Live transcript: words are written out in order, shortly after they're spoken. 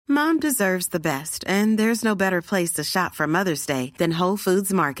Mom deserves the best, and there's no better place to shop for Mother's Day than Whole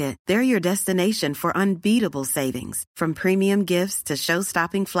Foods Market. They're your destination for unbeatable savings, from premium gifts to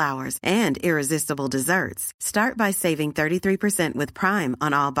show-stopping flowers and irresistible desserts. Start by saving 33% with Prime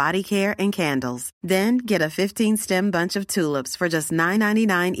on all body care and candles. Then get a 15-stem bunch of tulips for just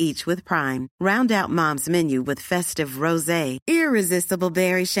 $9.99 each with Prime. Round out Mom's menu with festive rosé, irresistible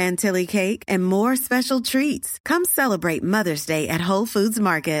berry chantilly cake, and more special treats. Come celebrate Mother's Day at Whole Foods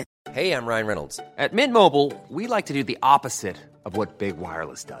Market. Hey, I'm Ryan Reynolds. At Mint Mobile, we like to do the opposite of what Big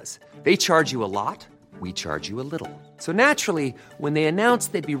Wireless does. They charge you a lot, we charge you a little. So naturally, when they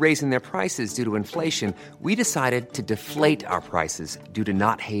announced they'd be raising their prices due to inflation, we decided to deflate our prices due to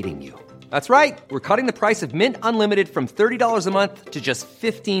not hating you. That's right. We're cutting the price of Mint Unlimited from $30 a month to just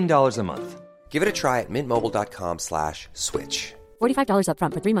 $15 a month. Give it a try at mintmobile.com/switch. $45 up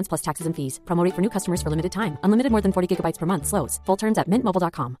front for 3 months plus taxes and fees. Promo rate for new customers for limited time. Unlimited more than 40 gigabytes per month. Slows full terms at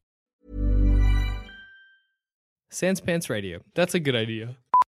mintmobile.com. Sans Pants Radio. That's a good idea.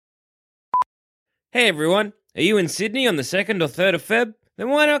 Hey everyone, are you in Sydney on the 2nd or 3rd of Feb? Then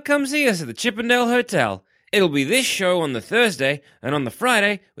why not come see us at the Chippendale Hotel? It'll be this show on the Thursday, and on the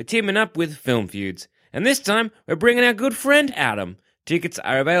Friday, we're teaming up with Film Feuds. And this time, we're bringing our good friend Adam. Tickets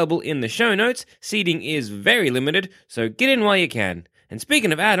are available in the show notes. Seating is very limited, so get in while you can. And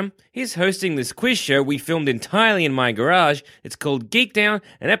speaking of Adam, he's hosting this quiz show we filmed entirely in my garage. It's called Geek Down,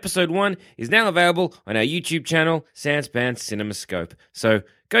 and episode 1 is now available on our YouTube channel, Sans Pants CinemaScope. So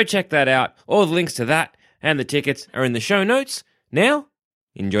go check that out. All the links to that and the tickets are in the show notes. Now,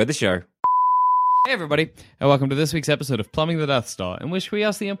 enjoy the show. Hey everybody, and welcome to this week's episode of Plumbing the Death Star, in which we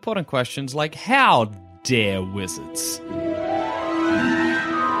ask the important questions like, how dare wizards?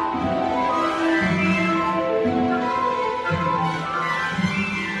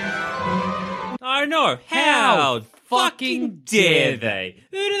 I know. How fucking dare they?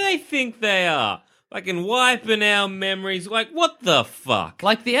 Who do they think they are? Fucking wiping our memories. Like, what the fuck?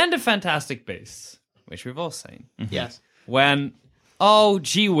 Like the end of Fantastic Beasts, which we've all seen. Yes. When, oh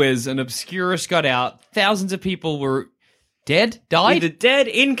gee whiz, an Obscurus got out, thousands of people were dead, died? Either dead,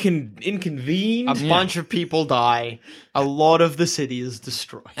 inconvened. A bunch of people die. A lot of the city is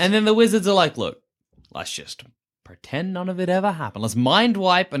destroyed. And then the wizards are like, look, let's just pretend none of it ever happened. Let's mind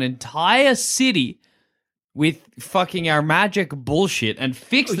wipe an entire city with fucking our magic bullshit and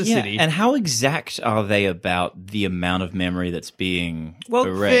fix the city. And how exact are they about the amount of memory that's being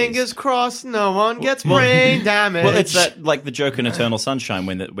erased? Fingers crossed no one gets brain damage. Well, it's that, like the joke in Eternal Sunshine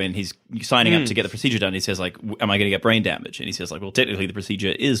when he's signing up to get the procedure done, he says, like, am I going to get brain damage? And he says, like, well, technically the procedure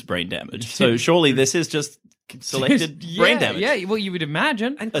is brain damage. So surely this is just selected brain damage. Yeah, well, you would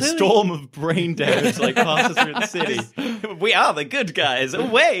imagine. And a storm of brain damage like passes through the city. We are the good guys.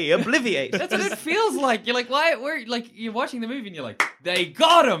 Away, obliviate. That's what it feels like. You're like, why? We're like, you're watching the movie and you're like, they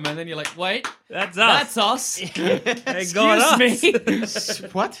got him, and then you're like, wait, That's us. that's us. They got Excuse us. me.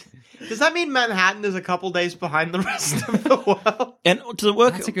 What? Does that mean Manhattan is a couple days behind the rest of the world? And does it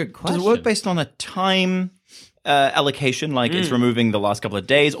work? That's a good Does it work question. based on a time allocation, like it's removing the last couple of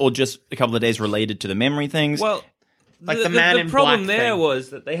days, or just a couple of days related to the memory things? Well, Like the Man in problem Black there thing. was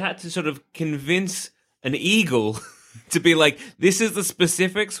that they had to sort of convince an eagle to be like, this is the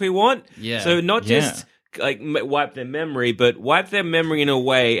specifics we want. Yeah. So not just like wipe their memory, but wipe their memory in a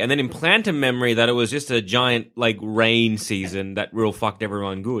way and then implant a memory that it was just a giant like rain season that real fucked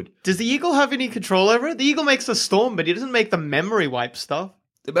everyone good. Does the eagle have any control over it? The eagle makes a storm, but he doesn't make the memory wipe stuff.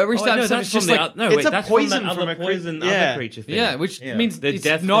 The memory Oh, stuff no, is that's just from like, it's a that's poison from that from other a poison yeah. other creature thing. yeah, which means The it's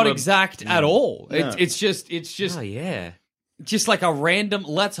death not from a- exact at all. No. It's just Oh yeah. just like a random.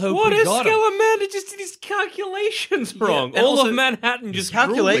 Let's hope What we if got him. Scalamander just did his calculations wrong? and All also of Manhattan just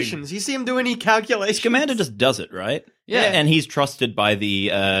Calculations. You see him do any calculations? Commander just does it, right? Yeah. And he's trusted by the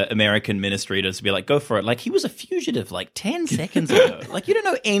American ministry to be like, go for it. Like, he was a fugitive like 10 seconds ago. Like, you don't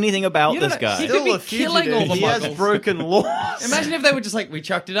know anything about You don't this know- guy. he could be Still a killing all fugitive. the He has muggles. broken laws. Imagine if they were just like, we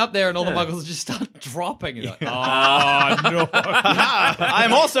chucked it up there and all the muggles just start dropping. And you're like, oh, no.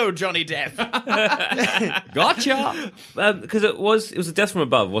 I'm also Johnny Depp. Gotcha. Because it was a death from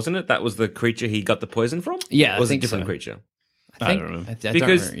above, wasn't it? That was the creature he got the poison from. Yeah, I Or was it a think different so. creature? I don't know. I don't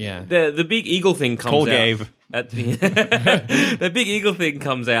Because remember, yeah. the big eagle thing comes Call out. Gabe. At the the big eagle thing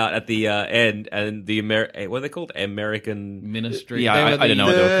comes out at the end, and the what are they called? American Ministry. Yeah, They were I don't know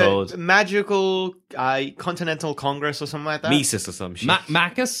what they were called. The magical Continental Congress or something like that. Mises or some shit.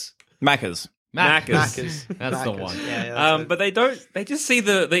 Macus? Macca's. Macca's. That's the one. Yeah, that's it. But they just see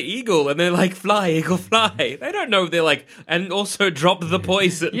the eagle and they're like, fly, eagle, fly. They don't know if they're like, and also drop the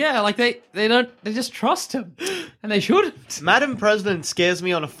poison. Yeah, like they just trust him, and they shouldn't. Madam President scares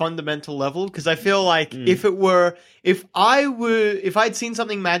me on a fundamental level because I feel like if I'd seen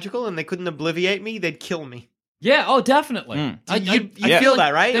something magical and they couldn't obliviate me, they'd kill me. Yeah, oh, definitely. You feel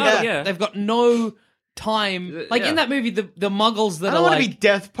that, right? They've got no time. Like in that movie, the Muggles that I don't are want like, to be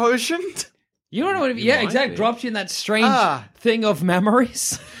death potioned. you don't know what? Yeah, exactly. Drops you in that strange thing of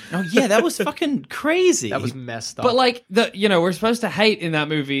memories. Oh yeah, that was fucking crazy. That was messed up. But like we're supposed to hate in that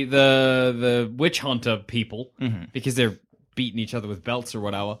movie the witch hunter people because they're beating each other with belts or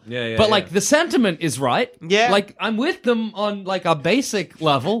whatever. Yeah, But like the sentiment is right. Yeah. Like I'm with them on like a basic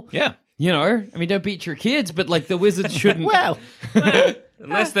level. Yeah. You know, I mean, don't beat your kids, but like the wizards shouldn't. Well,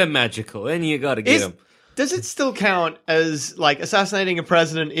 Unless they're magical, then you got to get them. Does it still count as like assassinating a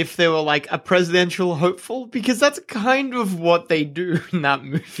president if they were like a presidential hopeful? Because that's kind of what they do in that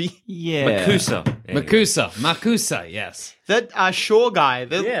movie. yeah. Makusa, yes. That Shaw guy,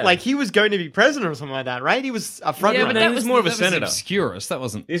 Yeah. like he was going to be president or something like that, right? He was a front Yeah, runner. but that was more of a that senator. Was obscurus. That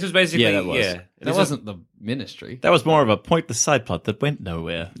wasn't. This was basically, Yeah, that was. That wasn't the ministry. That was more of a pointless side plot that went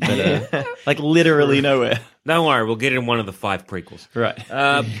nowhere. But, like literally nowhere. Don't worry, we'll get it in one of the 5 prequels. Right.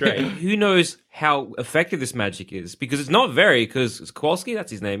 Great. Who knows how effective this magic is? Because it's not very, because it's Kowalski,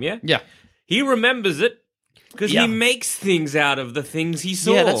 that's his name, yeah? Yeah. He remembers it because Yeah. he makes things out of the things he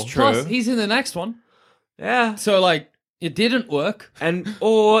saw. Yeah, that's true. Plus, he's in the next one. Yeah. So like, it didn't work.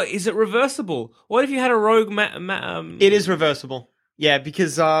 Or is it reversible? What if you had a rogue It is reversible. Yeah,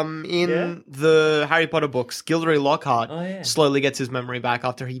 because in the Harry Potter books, Gilderoy Lockhart slowly gets his memory back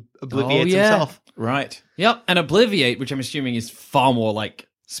after he obliviates himself. Right. Yep. And obliviate, which I'm assuming is far more like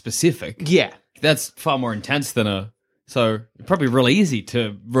specific. Yeah. That's far more intense than a. So probably really easy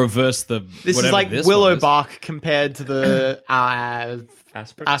to reverse the. This is whatever like this willow one is. bark compared to the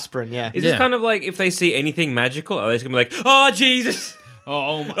aspirin? yeah. Is this kind of like if they see anything magical, are they just going to be like, oh, Jesus!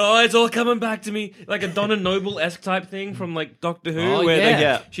 Oh, my. Oh, it's all coming back to me. Like a Donna Noble-esque type thing from like Doctor Who, Oh, where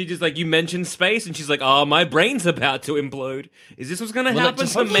yeah. she just like, you mentioned space and she's like, oh, my brain's about to implode. Is this what's going to happen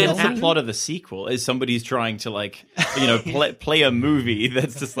to That's the Manhattan? plot of the sequel is somebody's trying to like, play a movie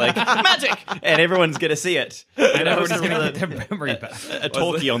that's just like magic, and everyone's gonna see it. And everyone's just Gonna gonna get their memory back. a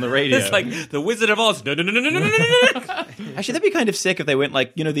talkie on the radio. It's like the Wizard of Oz. No. Actually, that'd be kind of sick if they went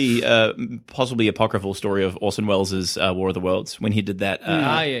like, the possibly apocryphal story of Orson Welles' War of the Worlds when he did that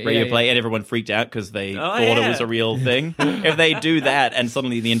radio play, and everyone freaked out because they thought it was a real thing. If they do that, and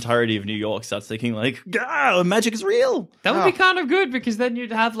suddenly the entirety of New York starts thinking like, magic is real. That would be kind of good because then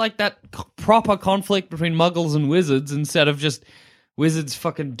you'd have like that proper conflict between Muggles and wizards instead of just wizards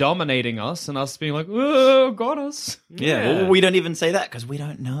fucking dominating us and us being like, oh, got us. Yeah, well, we don't even say that because we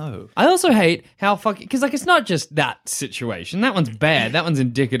don't know. I also hate how fucking, because like it's not just that situation. That one's bad. That one's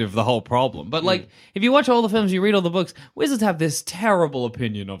indicative of the whole problem. But like, if you watch all the films, you read all the books, wizards have this terrible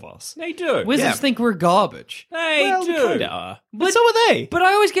opinion of us. They do. Wizards think we're garbage. They do. Kinda are. But so are they. But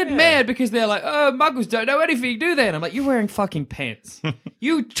I always get mad because they're like, oh, Muggles don't know anything, do they? And I'm like, you're wearing fucking pants.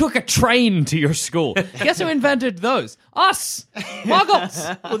 You took a train to your school. Guess who invented those? Us.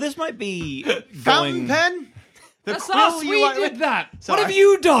 Muggles. Well, this might be Fountain going. pen? The That's quill us. you We like- did that. Sorry. What have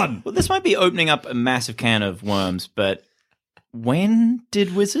you done? Well, this might be opening up a massive can of worms. But when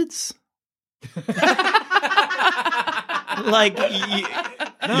did wizards? Like,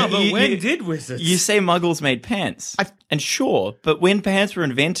 when did wizards? You say Muggles made pants, and sure, but when pants were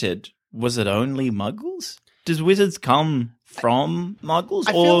invented, was it only Muggles? Does wizards come from Muggles,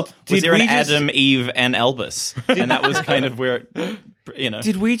 I or feel- was Did there an we just- Adam, Eve, and Albus, and that was kind of where,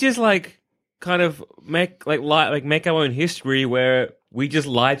 Did we just like kind of make make our own history where we just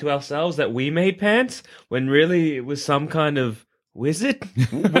lied to ourselves that we made pants when really it was some kind of wizard?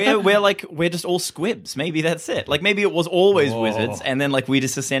 we're just all squibs. Maybe that's it. Like maybe it was always wizards, and then like we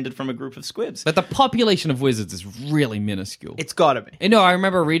just descended from a group of squibs. But the population of wizards is really minuscule. It's gotta be. And no, I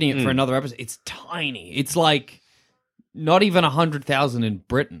remember reading it for another episode. It's tiny. It's like not even 100,000 in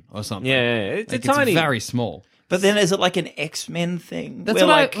Britain or something. Yeah, it's Like, tiny. It's very small. But then is it like an X-Men thing? That's Where,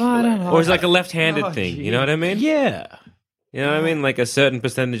 what like, I don't know. Or is it like a left-handed thing? You know what I mean? yeah. You know what I mean? Like a certain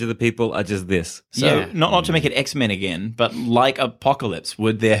percentage of the people are just this. So Yeah. not to make it X-Men again, but like Apocalypse,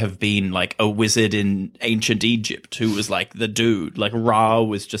 would there have been like a wizard in ancient Egypt who was like the dude? Like Ra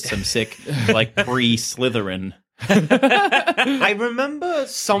was just some sick like pre-Slytherin I remember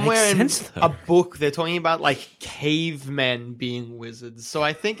somewhere in Makes sense, though. a book they're talking about like cavemen being wizards. So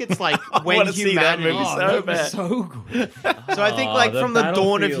I think it's like when wanna see that humanity. movie so that was bad. so good. So I think like from the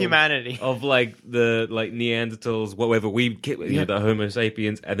dawn of battlefield humanity. of like the Neanderthals, whatever we, the Homo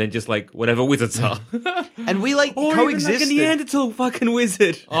sapiens, and then just like whatever wizards are. And we like Or even coexisted. like a Neanderthal fucking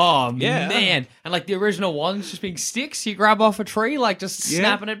wizard. Oh man! And like the original ones, just being sticks you grab off a tree, like just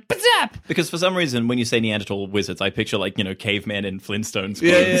snapping it, zap. Because for some reason, when you say Neanderthal wizards, I picture like, caveman in Flintstones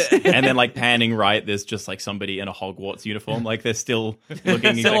clothes. And then like panning right, there's just like somebody in a Hogwarts uniform. Like they're still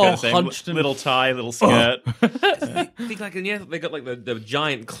looking Still exactly all the same. hunched and- Little tie, little skirt. I think like in Neanderthal, they got like the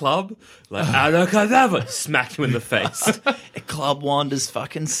giant club, like abracadabra, smack you in the face. A club wand is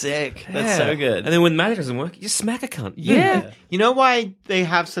fucking sick. That's so good. And then when magic doesn't work, you smack a cunt. Yeah. You know why they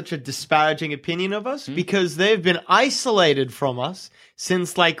have such a disparaging opinion of us? Because they've been isolated from us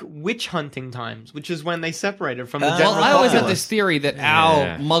since like witch hunting times, which is when they separated from the general Well, I always had populace. this theory that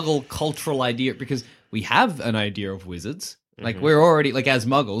our Muggle cultural idea, because we have an idea of wizards. Like we're already like as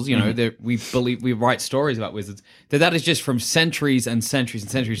Muggles, we believe we write stories about wizards. That is just from centuries and centuries and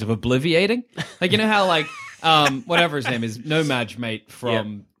centuries of obliviating. Like how like whatever his name is, Nomad mate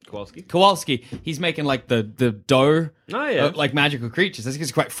from Kowalski. He's making like the dough, like magical creatures. I think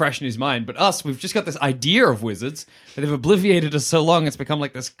it's quite fresh in his mind. But us, we've just got this idea of wizards that they've obliviated us so long. It's become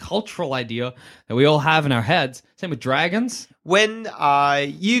like this cultural idea that we all have in our heads. Same with dragons. When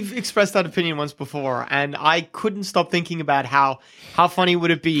you've expressed that opinion once before, and I couldn't stop thinking about how funny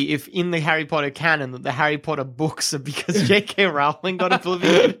would it be if in the Harry Potter canon that the Harry Potter books are because J.K. Rowling got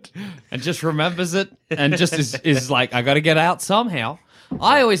obliviated. And just remembers it and just is like, I got to get out somehow.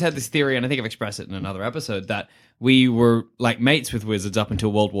 I always had this theory, and I think I've expressed it in another episode, that we were like mates with wizards up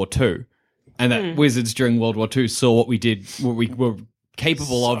until World War II. And that wizards during World War II saw what we did, what we were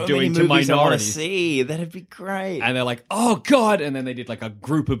capable of doing to minorities. I want to see. That'd be great. And they're like, oh, God. And then they did like a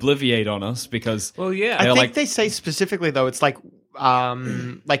group obliviate on us because... Well, yeah. I think like, they say specifically, though, it's like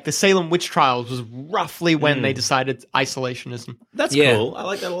the Salem witch trials was roughly when they decided isolationism. That's cool. I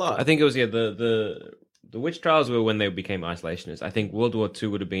like that a lot. I think it was the witch trials were when they became isolationists. I think World War II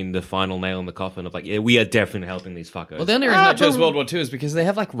would have been the final nail in the coffin of like, yeah, we are definitely helping these fuckers. Well, the only reason I chose World War II is because they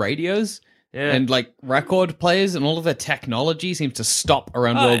have like radios and like record players, and all of their technology seems to stop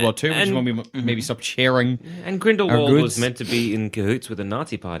around World War II, which is when we maybe stopped sharing. And Grindelwald goods. was meant to be in cahoots with the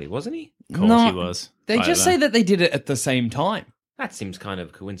Nazi party, wasn't he? Of course he was. They just say that they did it at the same time. That seems kind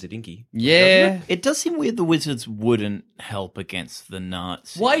of coincidental. Yeah. It does seem weird the wizards wouldn't help against the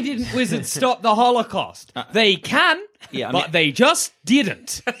Nazis. Why didn't wizards stop the Holocaust? They can, but they just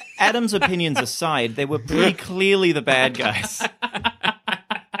didn't. Adam's opinions aside, they were pretty clearly the bad guys.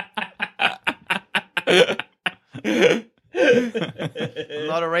 I'm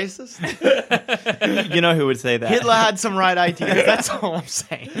not a racist. You know who would say that? Hitler had some right ideas. That's all I'm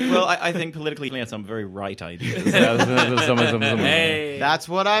saying. Well, I think politically he had some very right ideas. Hey. That's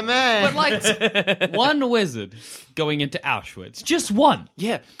what I meant. But like one wizard going into Auschwitz, just one.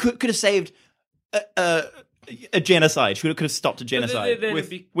 Yeah, could have saved a genocide. Could have stopped a genocide then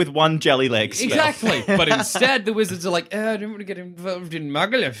with one jelly leg spell. Exactly. But instead, the wizards are like, I don't want to get involved in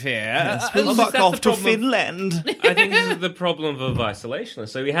Muggle affair. Fuck that's off the to problem. Finland. I think this is the problem of isolationists.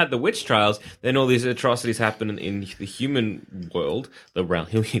 So we had the witch trials, then all these atrocities happen in the human world, the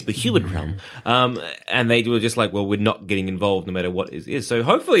human realm, and they were just like, well, we're not getting involved no matter what it is. So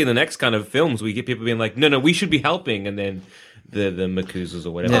hopefully in the next kind of films, we get people being like, no, we should be helping, and then the Makuzas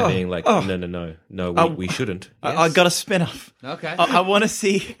or whatever being like, no, we shouldn't. I got a spin-off. Okay. I want to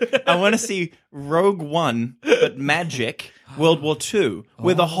see Rogue One, but magic. World War II,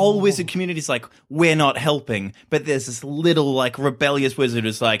 where the whole wizard community is like, we're not helping, but there's this little like rebellious wizard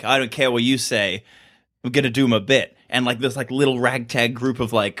who's like, I don't care what you say, I'm gonna do my bit. And like this like little ragtag group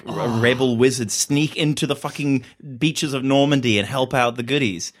of like rebel wizards sneak into the fucking beaches of Normandy and help out the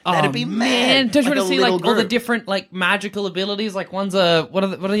goodies. That'd be man. mad. Don't you want a to see little like all the group. different like magical abilities? Like one's what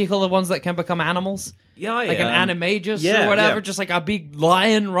do you call the ones that can become animals? Like an animagus or whatever, just like a big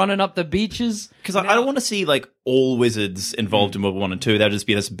lion running up the beaches. Because I don't want to see like all wizards involved in World War 1 and 2. That would just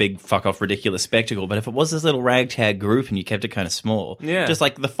be this big fuck off ridiculous spectacle. But if it was this little ragtag group and you kept it kind of small, just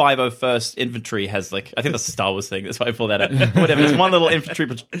like the 501st Infantry has like, I think that's a Star Wars thing. That's why I pulled that out. Whatever. There's one little infantry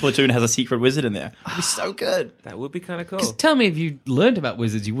platoon has a secret wizard in there. It'd be so good. That would be kind of cool. Just tell me if you learned about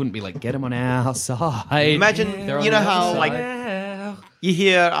wizards, you wouldn't be like, get them on our side. Imagine, They're on you know the how other like side. you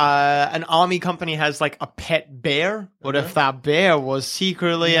hear an army company has like a pet bear. What if that bear was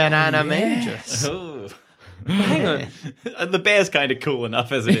secretly an animagus? Hang on. The bear's kind of cool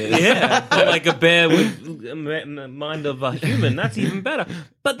enough as it is. Yeah, but like a bear with a mind of a human. That's even better.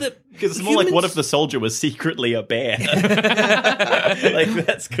 But because it's more like, what if the soldier was secretly a bear? Like,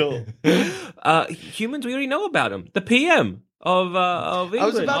 that's cool. Humans, we already know about them. The PM of England. I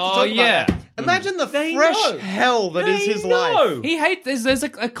was about to talk about that. Imagine the fresh hell that is his life. He hates. There's a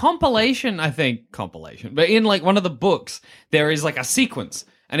compilation, I think, but in like one of the books, there is like a sequence,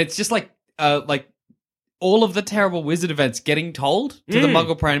 and it's just like all of the terrible wizard events getting told to the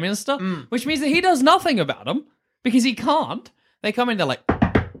Muggle Prime Minister, which means that he does nothing about them because he can't. They come in, they're like,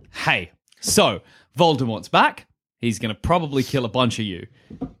 "Hey, so Voldemort's back. He's gonna probably kill a bunch of you.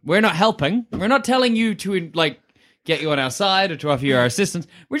 We're not helping. We're not telling you to get you on our side or to offer you our assistance.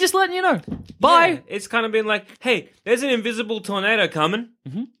 We're just letting you know. Bye." Yeah, it's kind of been like, hey, there's an invisible tornado coming.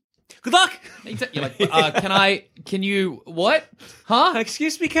 Mm-hmm. Good luck. You're like, can you, what? Huh?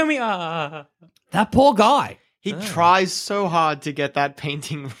 Excuse me, can we, That poor guy. He tries so hard to get that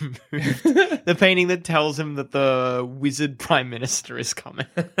painting removed. The painting that tells him that the wizard prime minister is coming.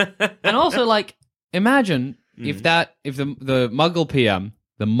 And also, like, imagine if the Muggle PM,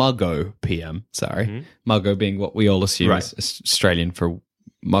 the Muggo PM, sorry, Muggo being what we all assume is Australian for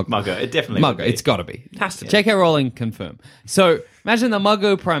Muggo. It definitely Muggo. It's got to be. It has to be. J.K. Rowling confirm. So imagine the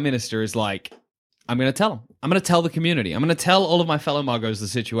Muggo Prime Minister is like, I'm going to tell him. I'm going to tell the community. I'm going to tell all of my fellow Muggos the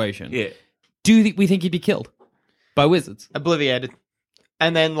situation. Yeah. Do we think he'd be killed by wizards? Obliviated.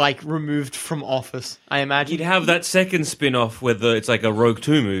 And then, removed from office, I imagine. You'd have that second spin-off where it's like a Rogue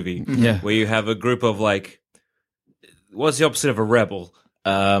 2 movie. Yeah. Where you have a group of, what's the opposite of a rebel?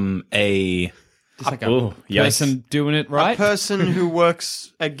 Just like a person doing it right. A person who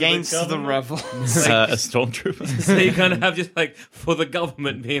works against the rebels. A stormtrooper. So you kind of have just for the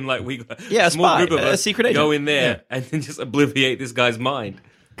government being we got a small spy, group of us, a secret agent. go in there and then just obliviate this guy's mind.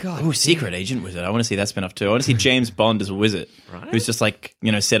 God. Oh, secret agent wizard. I want to see that spin-off too. I want to see James Bond as a wizard. Right. Who's just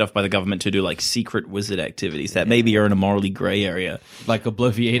set off by the government to do secret wizard activities that maybe are in a morally grey area. Like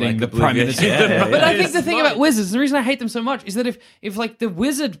obliviating the Prime Minister. But I think the thing about wizards, the reason I hate them so much, is that if the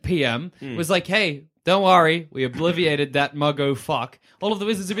wizard PM was like, hey, don't worry, we obliviated that muggo fuck, all of the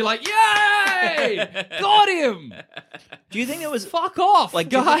wizards would be like, yay! Got him! Do you think it was... Fuck off,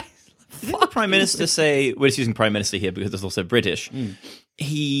 guys! Did the Prime Minister say... We're just using Prime Minister here because it's also British.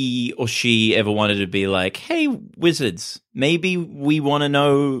 He or she ever wanted to be like, hey, wizards, maybe we want to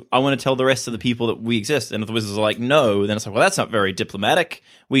know... I want to tell the rest of the people that we exist. And if the wizards are like, no, then it's like, well, that's not very diplomatic.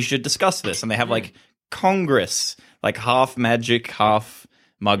 We should discuss this. And they have Congress, half magic, half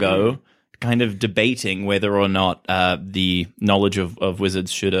muggo, kind of debating whether or not the knowledge of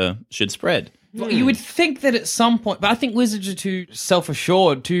wizards should spread. Well, you would think that at some point, but I think wizards are too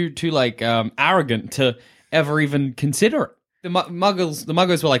self-assured, too arrogant to ever even consider it. The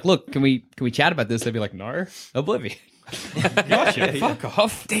muggles were like, look, can we chat about this? They'd be like, no, oblivion. Gotcha, fuck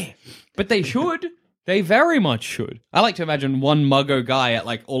off. Damn. But they should. They very much should. I like to imagine one muggo guy at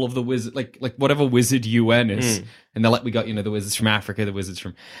all of the wizard, like whatever wizard UN is, and they're like, we got the wizards from Africa, the wizards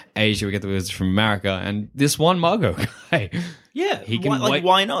from Asia, we got the wizards from America, and this one muggo guy, he can.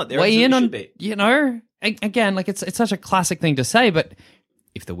 Why not? There weigh in on, be. Again, it's such a classic thing to say, but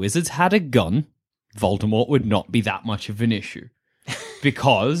if the wizards had a gun, Voldemort would not be that much of an issue,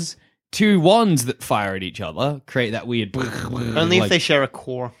 because two wands that fire at each other create that weird. Only if they share a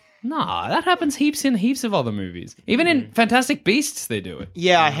core. Nah, that happens heaps in heaps of other movies. Even in Fantastic Beasts, they do it.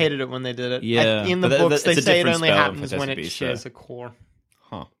 Yeah, I hated it when they did it. Yeah. In the books, they say it only spell in happens when Fantastic it Beasts, shares a core.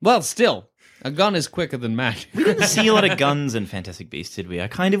 Huh. Well, still, a gun is quicker than magic. We didn't see a lot of guns in Fantastic Beasts, did we? I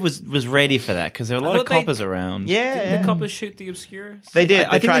kind of was ready for that because there were a lot of coppers around. Did the coppers shoot the Obscurus? They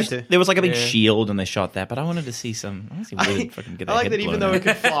did. They tried to. There was a big shield and they shot that, but I wanted to see some. I want to see Wizard fucking get I their like head that even blown though off. it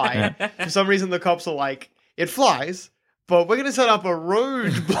could fly, for some reason the cops are like, it flies, but we're going to set up a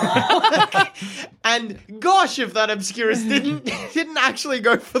roadblock. And gosh, if that Obscurus didn't actually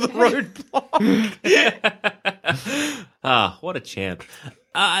go for the roadblock. What a champ.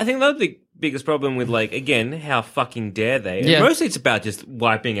 I think that's the biggest problem with, again, how fucking dare they? Yeah. And mostly it's about just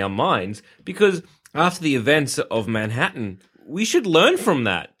wiping our minds, because after the events of Manhattan, we should learn from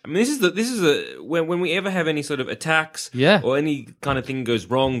that. I mean, when we ever have any sort of attacks or any kind of thing goes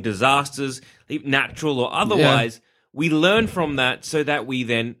wrong, disasters, natural or otherwise, we learn from that so that we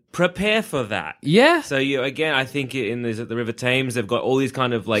then prepare for that. Yeah. So, again, I think at the River Thames, they've got all these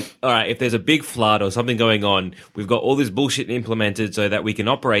kind of all right, if there's a big flood or something going on, we've got all this bullshit implemented so that we can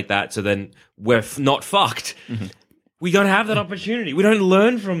operate that, so then we're not fucked. Mm-hmm. We don't have that opportunity. We don't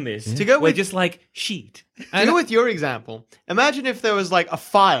learn from this. We're just shit. To go with your example, imagine if there was a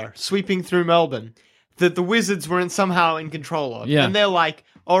fire sweeping through Melbourne that the wizards weren't somehow in control of. Yeah. And they're like,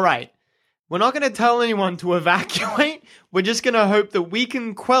 all right, we're not going to tell anyone to evacuate. We're just going to hope that we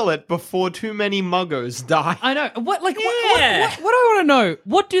can quell it before too many muggos die. I know. What do I want to know?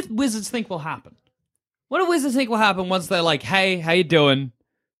 What do wizards think will happen? What do wizards think will happen once they're like, hey, how you doing?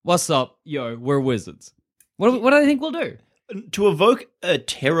 What's up? Yo, we're wizards. What do they think we'll do? To evoke a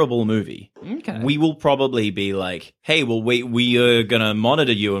terrible movie, we will probably be like, hey, well, we are going to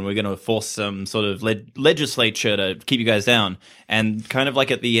monitor you and we're going to force some sort of legislature to keep you guys down. And kind of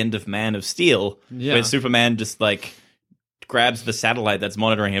like at the end of Man of Steel, where Superman just like grabs the satellite that's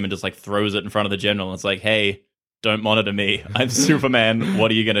monitoring him and just like throws it in front of the general. And it's like, hey, don't monitor me. I'm Superman. What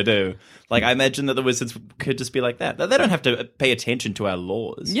are you going to do? Like, I imagine that the wizards could just be like that. They don't have to pay attention to our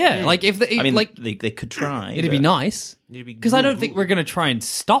laws. Yeah, like if they, they could try. It'd be nice. Because I don't think we're going to try and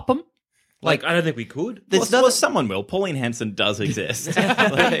stop them. Like, I don't think we could. Someone will. Pauline Hanson does exist.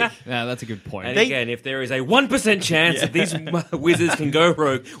 Yeah, that's a good point. And again, if there is a 1% chance that these wizards can go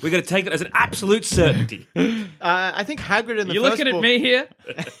rogue, we're going to take it as an absolute certainty. I think Hagrid in the You're first looking at me here?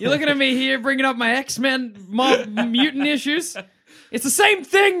 You're looking at me here bringing up my X-Men mutant issues? It's the same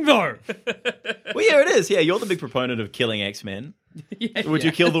thing, though. Well, yeah, it is. Yeah, you're the big proponent of killing X-Men. Would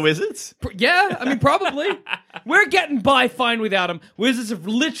you kill the wizards? Yeah, I mean, probably. We're getting by fine without them. Wizards have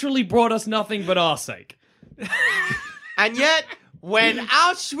literally brought us nothing but our sake. And yet, when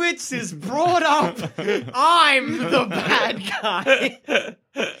Auschwitz is brought up, I'm the bad guy.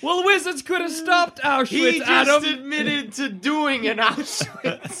 Well, wizards could have stopped Auschwitz, He just Adam. admitted to doing an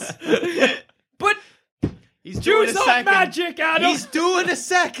Auschwitz. But He's doing Jews a aren't second. magic, Adam. He's doing a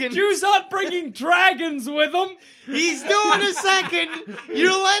second. Jews aren't bringing dragons with them. He's doing a second.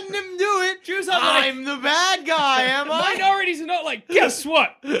 You're letting him do it. Jews aren't like, I'm the bad guy, am I? minorities are not like, guess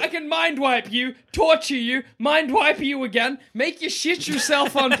what? I can mind wipe you, torture you, mind wipe you again, make you shit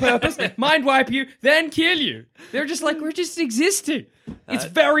yourself on purpose, mind wipe you, then kill you. They're just like, we're just existing. It's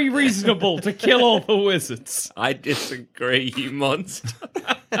very reasonable to kill all the wizards. I disagree, you monster.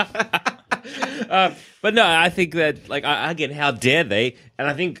 But no, I think that, like, again, how dare they? And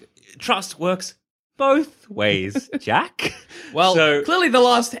I think trust works both ways, Jack. Well, So- clearly the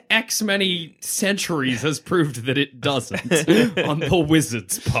last X many centuries has proved that it doesn't on the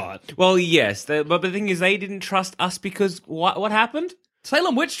wizards' part. Well, yes, but the thing is, they didn't trust us because what happened?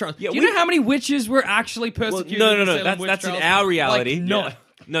 Salem witch trials. Yeah, Do you know how many witches were actually persecuted? No, in Salem witch that's in trials? our reality. Like, no. Yeah.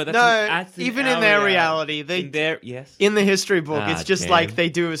 No, that's No, even in their reality, they yes. in the history book, it's just damn. like they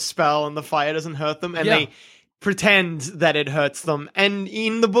do a spell and the fire doesn't hurt them, and Yeah. they pretend that it hurts them. And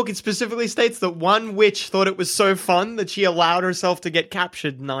in the book, it specifically states that one witch thought it was so fun that she allowed herself to get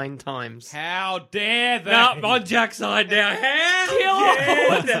captured 9 times. How dare they? No, I'm on Jack's side now.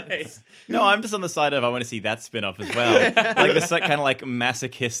 How dare they? No, I'm just on the side of I want to see that spin-off as well. Like this kind of like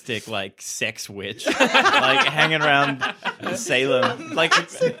masochistic like sex witch like hanging around Salem. Like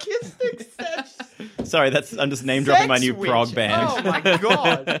Masochistic sex. sorry, I'm just name dropping my new witch. prog band. Oh my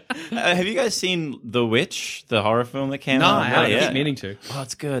god. Have you guys seen The Witch, the horror film that came No, out? I haven't. I Yeah. keep meaning to. Oh,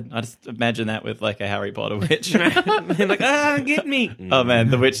 it's good. I just imagine that with like a Harry Potter witch. They're like, get me. Oh man,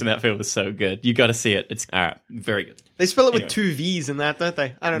 the witch in that film was so good. You got to see it. It's very good. They spell it with Anyway. 2 V's in that, don't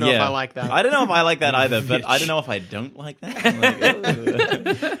they? I don't know if I like that. I don't know if I like that either, but I don't know if I don't like that. I'm like,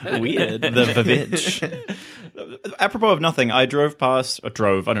 ugh. Weird. The Vavitch. Apropos of nothing, I drove past. I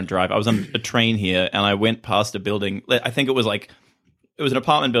don't drive. I was on a train here, and I went past a building. I think it was an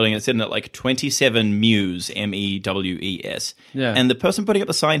apartment building. It said at like 27 Mews, MEWES. Yeah. And the person putting up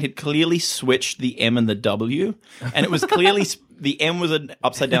the sign had clearly switched the M and the W, and it was clearly the M was an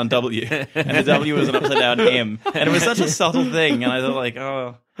upside down W, and the W was an upside down M, and it was such a subtle thing. And I thought like,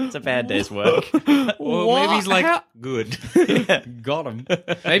 oh, it's a bad day's work. Well, maybe he's like, good. Got him.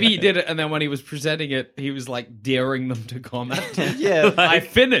 Maybe he did it, and then when he was presenting it, he was like daring them to comment. Yeah, I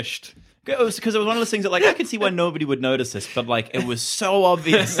finished. It was because it was one of those things that, like, I could see why nobody would notice this, but, like, it was so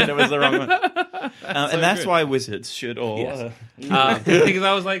obvious that it was the wrong one. And that's why wizards should all... Yes. Because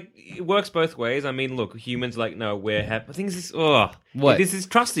I was like, it works both ways. I mean, look, humans like, no, we're happy. I think this is, What? This is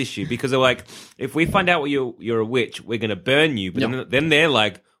trust issue because they're like, if we find out you're a witch, we're going to burn you. But then they're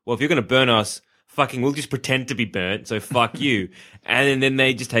like, well, if you're going to burn us, fucking, we'll just pretend to be burnt, so fuck you. And then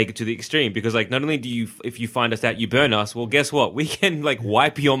they just take it to the extreme because, like, not only do you, if you find us out, you burn us, well, guess what? We can, like,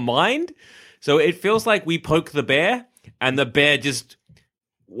 wipe your mind. So it feels like we poke the bear, and the bear just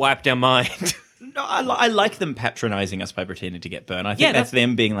wiped our mind. No, I like them patronizing us by pretending to get burned. I think that's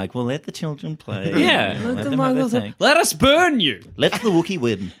them being like, well, let the children play. Yeah. Let them have their thing. Let us burn you. Let the Wookiee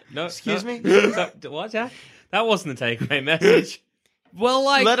win. No, Excuse me? What, Jack? That wasn't the takeaway message. Well,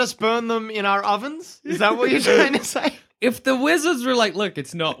 like, Let us burn them in our ovens? Is that what you're trying to say? if the wizards were like, look,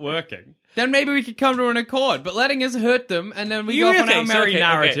 it's not working, then maybe we could come to an accord. But letting us hurt them, and then we go off on our merry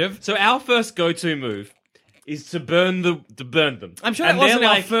narrative. So our first go-to move is to burn them. I'm sure that wasn't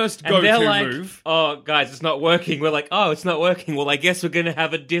our first go-to move. Oh, guys, it's not working. We're like, oh, it's not working. Well, I guess we're going to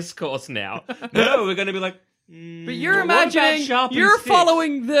have a discourse now. No, we're going to be like, but you're imagining, you're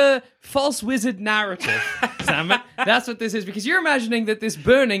following the false wizard narrative, Sam. That's what this is, because you're imagining that this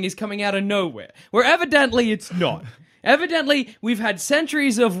burning is coming out of nowhere, where evidently it's not. Evidently, we've had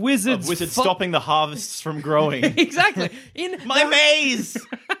centuries of wizards... stopping the harvests from growing. Exactly. My maze!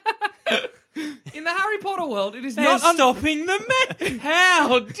 In the Harry Potter world, it is They're not... stopping the maze!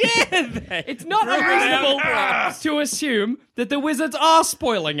 How dare they? It's not unreasonable to assume that the wizards are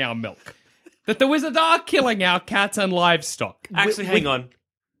spoiling our milk. That the wizards are killing our cats and livestock. Actually, hang on.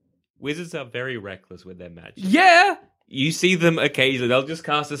 Wizards are very reckless with their magic. Yeah! You see them occasionally, they'll just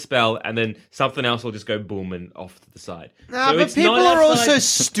cast a spell and then something else will just go boom and off to the side. Nah, but people are also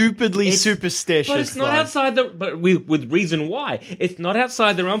stupidly superstitious. But it's not outside but with reason why. It's not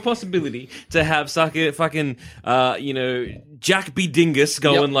outside their own possibility to have fucking, Jack B. Dingus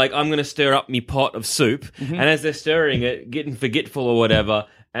going like, I'm going to stir up me pot of soup. Mm-hmm. And as they're stirring it, getting forgetful or whatever,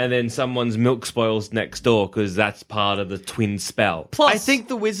 and then someone's milk spoils next door because that's part of the twin spell. Plus, I think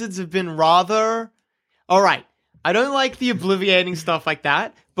the wizards have been rather... All right. I don't like the obliviating stuff like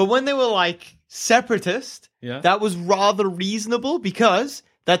that, but when they were like separatist, that was rather reasonable because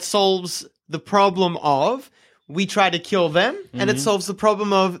that solves the problem of we try to kill them, and it solves the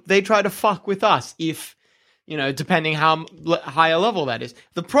problem of they try to fuck with us if, depending how high a level that is.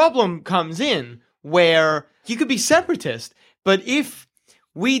 The problem comes in where you could be separatist, but if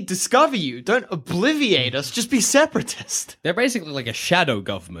we discover you, don't obliviate us, just be separatist. They're basically like a shadow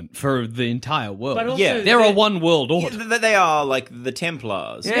government for the entire world. But also, they're a one world order. Yeah, they are like the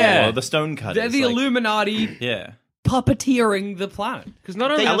Templars or the Stonecutters. They're the Illuminati puppeteering the planet. Because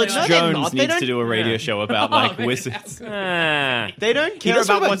not only Alex Jones needs to do a radio show about wizards. They don't care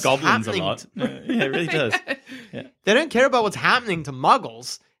about what's goblins happening. A lot. Yeah, it really does. Yeah. They don't care about what's happening to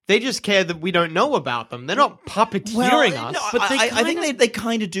muggles. They just care that we don't know about them. They're not puppeteering us. No, but I think they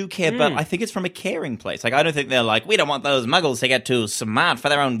kind of do care, but I think it's from a caring place. Like, I don't think they're like, we don't want those muggles to get too smart for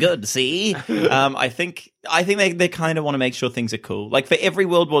their own good, see? I think they kind of want to make sure things are cool. Like, for every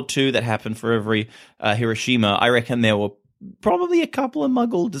World War II that happened, for every Hiroshima, I reckon there were probably a couple of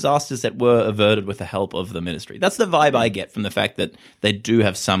muggle disasters that were averted with the help of the ministry. That's the vibe I get from the fact that they do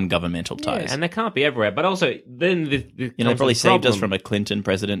have some governmental ties. Yeah, and they can't be everywhere. But also, then they probably saved us from a Clinton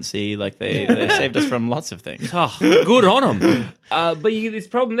presidency. Like they saved us from lots of things. Oh, good on them. But you get this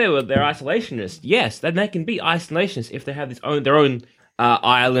problem there where they're isolationists. Yes, then they can be isolationists if they have their own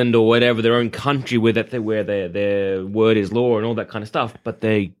island or whatever, their own country where their word is law and all that kind of stuff. But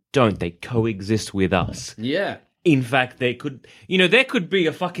they don't. They coexist with us. Yeah. In fact, there could be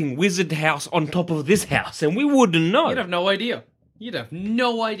a fucking wizard house on top of this house, and we wouldn't know. You'd have no idea.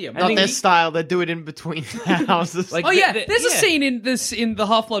 Not their style. They do it in between houses. Like, there's a scene in the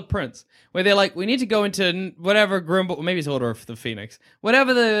Half-Blood Prince where they're like, we need to go into whatever maybe it's Order of the Phoenix,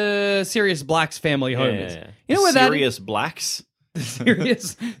 whatever the Sirius Black's family home is. You know where Sirius Black's?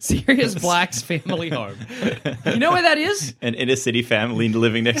 Sirius Black's family home. You know where that is? An inner city family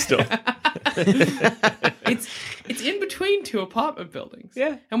living next door. It's in between two apartment buildings.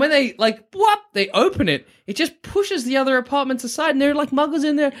 Yeah. And when they they open it, it just pushes the other apartments aside, and they're like muggles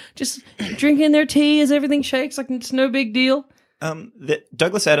in there just drinking their tea as everything shakes, like it's no big deal.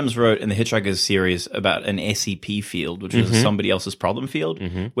 Douglas Adams wrote in the Hitchhiker's series about an SCP field, which is somebody else's problem field,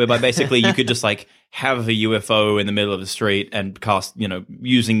 whereby basically you could just like have a UFO in the middle of the street and cast,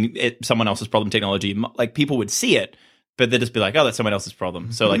 using someone else's problem technology. Like people would see it, but they'd just be like, oh, that's someone else's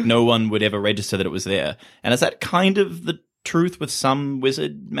problem. So like no one would ever register that it was there. And is that kind of the truth with some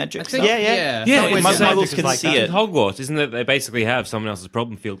wizard magic stuff? Yeah. Muggles can see it. Hogwarts, isn't it? They basically have someone else's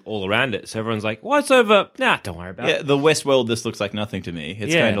problem field all around it. So everyone's like, well, it's over. Nah, don't worry about it. Yeah, the Westworld, this looks like nothing to me.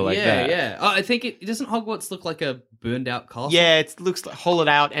 It's kind of like that. Yeah. I think it doesn't Hogwarts look like a burned out castle? Yeah, it looks like hollowed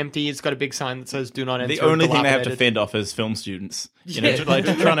out, empty. It's got a big sign that says "Do not enter." The only thing they have to fend off is film students. Just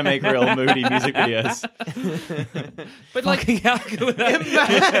trying to make real moody music videos. But like,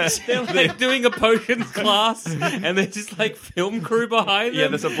 they're like doing a potions class, and there's just like film crew behind them. Yeah,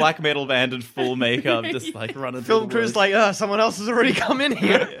 there's a black metal band in full makeup, just like running. Film crew's like, someone else has already come in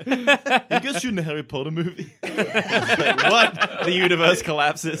here. You guys shooting a Harry Potter movie? Like, what? The universe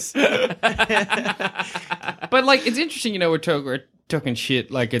collapses. But like, it's interesting, we're talking shit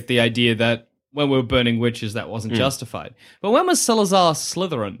like at the idea that when we were burning witches, that wasn't justified. But when was Salazar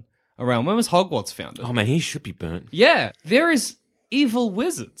Slytherin around? When was Hogwarts founded? Oh man, he should be burnt. Yeah, there is evil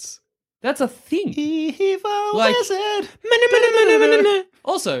wizards That's a thing. Evil Like- wizard.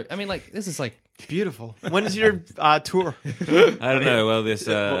 Also, I mean, like, this is like Beautiful. When is your tour? I don't know. Well, this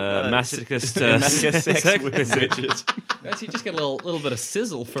masochist sex witches. you just get a little bit of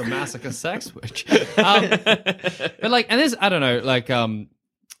sizzle from Massacre Sex Witch. But like, and this, I don't know, like,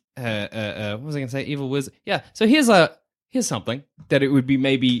 what was I gonna say? Evil Wizard. Yeah. So here's something that it would be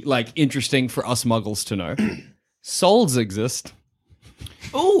maybe like interesting for us Muggles to know. Souls exist.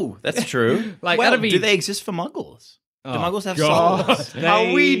 Oh, that's true. Like, well, that'd be- do they exist for Muggles? Do Muggles have God. souls?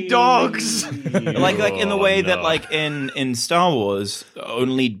 Are we dogs? like in the way that like in Star Wars,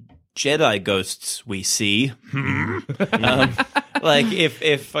 only Jedi ghosts we see. Like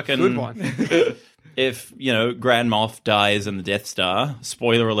if fucking Good one. if Grand Moff dies in the Death Star,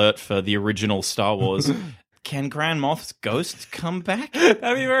 spoiler alert for the original Star Wars, can Grand Moff's ghost come back? That'd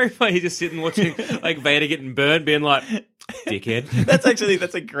be very funny. Just sitting watching like Vader getting burned, being like, "Dickhead."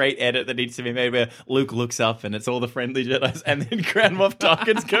 That's a great edit that needs to be made where Luke looks up and it's all the friendly Jedis, and then Grand Moff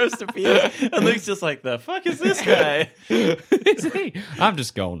Tarkin's ghost appears, and Luke's just like, "The fuck is this guy?" Is he? I'm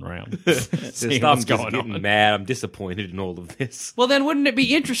just going around. Seeing I'm what's just going getting on. mad. I'm disappointed in all of this. Well, then wouldn't it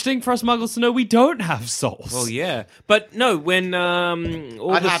be interesting for us Muggles to know we don't have souls? Well, yeah, but no. When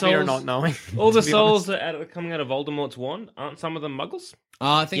all I'm the happier souls, not knowing. all the to be souls that are coming out of Voldemort's wand, aren't some of them Muggles?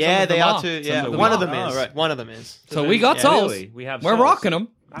 I think Yeah, some of them they are too. Some Yeah, of them one are. of them is. right. One of them is. So we got yeah, souls. really, we have We're souls. rocking them.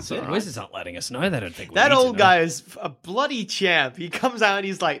 That's The all right. Wizards aren't letting us know. They don't think we That need to old know. guy is a bloody champ. He comes out and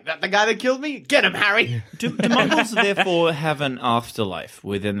he's like, "That the guy that killed me? Get him, Harry!" Do Muggles therefore have an afterlife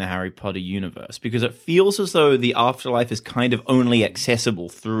within the Harry Potter universe? Because it feels as though the afterlife is kind of only accessible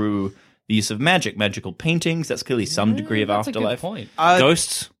through the use of magical paintings. That's clearly some degree of That's afterlife. a good point.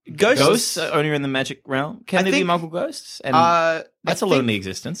 Ghosts. Ghosts are only in the magic realm. Can I there think- be Muggle ghosts? And that's I a think- lonely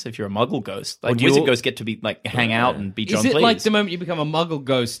existence if you're a Muggle ghost. Like do you wizard all- ghosts get to be like hang out and be John Is it Cleese. like the moment you become a Muggle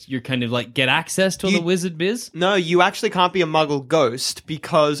ghost, you're kind of like get access to all the wizard biz? No, you actually can't be a Muggle ghost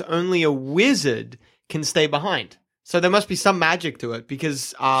because only a wizard can stay behind. So there must be some magic to it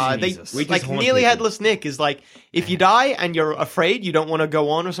because Jesus. they We like just haunt Nearly people. Headless Nick is like if you die and you're afraid you don't want to go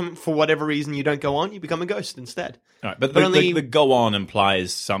on or something for whatever reason you don't go on, you become a ghost instead. All right, but but the, only- the go on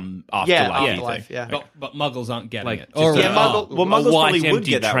implies some afterlife. Afterlife, thing. yeah. But Muggles aren't getting Like, it. just Or, a- Yeah, Muggle- Well, a Muggles white probably would empty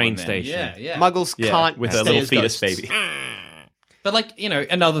get that train one then. station. yeah. Muggles Yeah, can't with a stay little as fetus ghosts. baby. But like,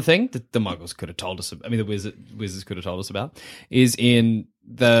 another thing that the Muggles could have told us, I mean, the Wizards could have told us about, is in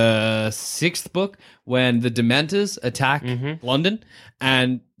the 6th book when the Dementors attack London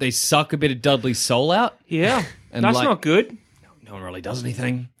and they suck a bit of Dudley's soul out. Yeah, And that's like- not good. No one really does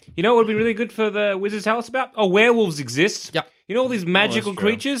anything. You know what would be really good for the wizards tell us about? Oh, werewolves exist. Yep. You know all these magical true.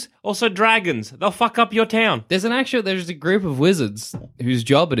 creatures? Also dragons. They'll fuck up your town. There's a group of wizards whose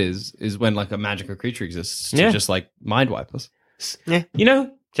job it is when like a magical creature exists to Yeah. just like mind wipe us. You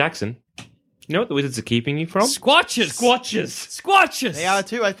know, Jackson, you know what the wizards are keeping you from? Squatches! Squatches! They are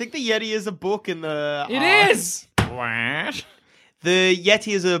too. I think the Yeti is a book in the. It is! The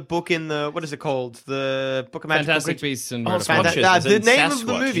Yeti is a book in the. What is it called? The Book of Magical Fantastic Creatures. Beasts and Oh, Rare of Fanta- Squatches. As the in name of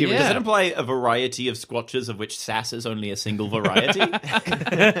the Sasquatch. movie, Does yeah. it imply a variety of squatches of which sass is only a single variety? You've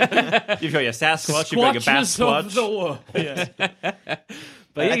got your Sasquatch, you've got your Bass Squatches Squatch. of the world.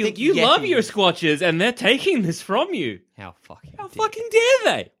 But I you, think you Yeti- love your squatches and they're taking this from you. How fucking How fucking dare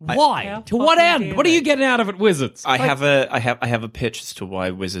they? Why? How To what fucking end? dare What are you they? getting out of it, wizards? I have a pitch as to why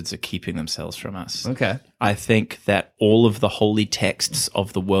wizards are keeping themselves from us. Okay. I think that all of the holy texts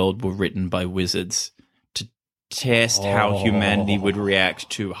of the world were written by wizards to test how humanity would react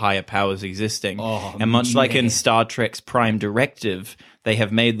to higher powers existing. And much like in Star Trek's Prime Directive, they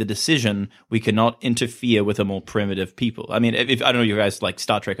have made the decision we cannot interfere with a more primitive people. I mean, if I don't know you guys like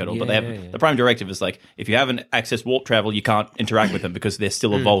Star Trek at all, but they have the Prime Directive is like if you haven't accessed warp travel, you can't interact with them because they're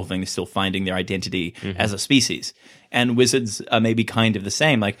still evolving, they're still finding their identity as a species. And wizards are maybe kind of the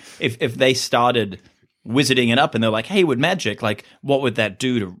same. Like if they started wizarding it up and they're like, hey, with magic, like what would that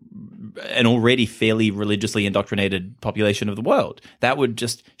do to an already fairly religiously indoctrinated population of the world? That would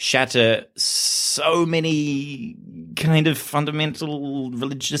just shatter so many kind of fundamental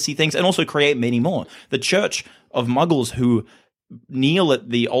religious-y things and also create many more. The Church of Muggles who kneel at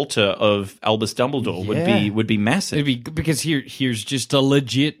the altar of Albus Dumbledore would be massive. It'd be because here's just a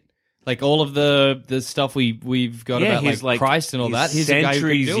legit like all of the stuff we've got about he's like Christ and all that. He's Here's a guy who can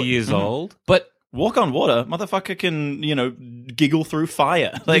centuries do it. years old. But Walk on water, motherfucker can, giggle through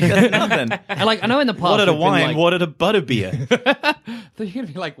fire. Like, that's nothing. and like I know in the past What at a we've been wine, like, what at a butterbeer. They're gonna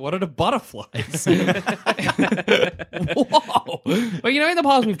be like, what are the butterflies? Whoa! Well, in the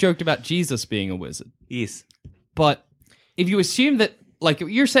past we've joked about Jesus being a wizard, Yes. but if you assume that, like,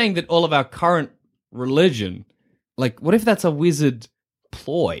 you're saying that all of our current religion, like, what if that's a wizard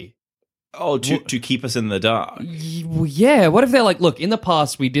ploy? Oh, to keep us in the dark. Well, yeah. What if they're like, look, in the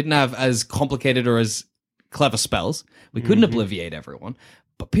past we didn't have as complicated or as clever spells. We couldn't obliviate everyone,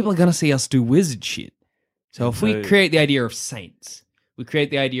 but people are going to see us do wizard shit. So if we create the idea of saints, we create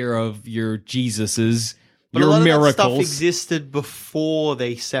the idea of your Jesuses, But your a lot miracles. of that stuff existed before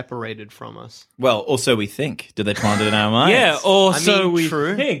they separated from us. Well, also we think. Did they plant it in our minds? Yeah, or so we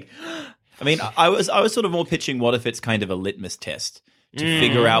true. think. I mean, I was sort of more pitching what if it's kind of a litmus test to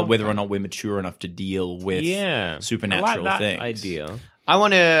figure out whether or not we're mature enough to deal with supernatural I like that things. idea. I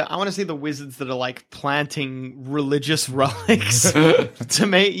want to see the wizards that are like planting religious relics to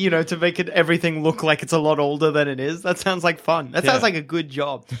make it everything look like it's a lot older than it is. That sounds like fun. That sounds like a good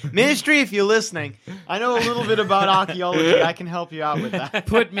job. Ministry, if you're listening, I know a little bit about archaeology. I can help you out with that.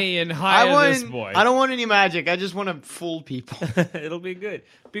 Put me in hire this boy. I don't want any magic. I just want to fool people. It'll be good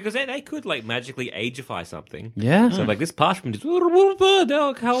because they could like magically ageify something. Yeah. So like this parchment is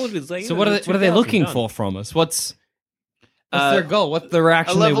how old is like. So what are they looking for from us? What's their goal? What's the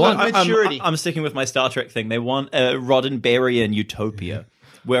reaction they level of want? maturity. I'm sticking with my Star Trek thing. They want a Roddenberryan utopia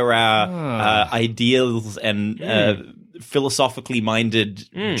where our ideals and philosophically minded,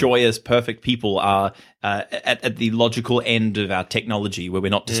 joyous, perfect people are at the logical end of our technology, where we're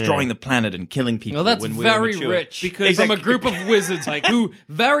not destroying the planet and killing people. Well, that's when we're very mature. rich because from a group of wizards who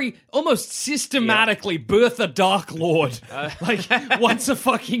very almost systematically birth a Dark Lord like once a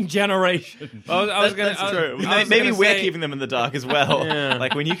fucking generation. That's true. Maybe we're keeping them in the dark as well.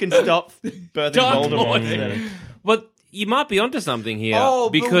 Like when you can stop birthing Dark Voldemort. Lord. instead of- But you might be onto something here. But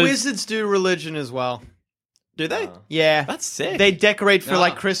because wizards do religion as well. Do they? Yeah, That's sick. They decorate for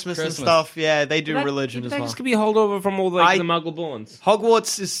like Christmas and Christmas. stuff. Yeah, they do religion as that well. just could be a holdover from all the Muggle-borns.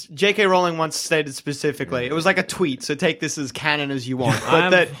 Hogwarts is J.K. Rowling once stated specifically. It was like a tweet, so take this as canon as you want. But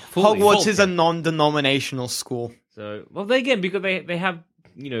I'm that fully- Hogwarts is a non-denominational school. So they again because they have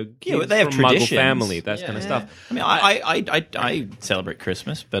kids they have from Muggle traditions. family, that kind of stuff. I mean, I celebrate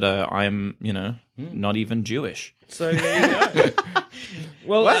Christmas, but I'm not even Jewish. So there you go.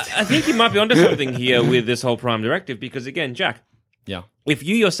 Well, I think you might be onto something here with this whole Prime Directive because again, Jack, Yeah. if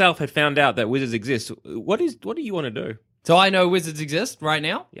you yourself had found out that wizards exist, what do you want to do? So I know wizards exist right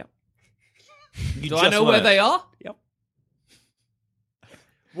now. Yep. Do I know where they are? Yep.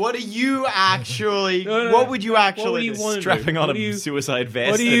 What are you actually? What would you actually What do? want to Strapping do? on What a do you- suicide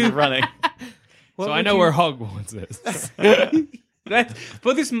vest what do you- and running. So I know where Hogwarts is.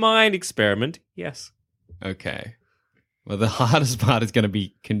 For this mind experiment, yes. Okay. Well, the hardest part is going to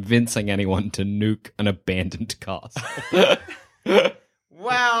be convincing anyone to nuke an abandoned castle.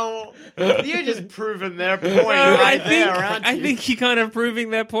 Well, you're just proving their point right there, aren't you? I think you're kind of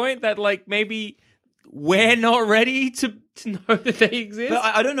proving their point that like maybe we're not ready to know that they exist. But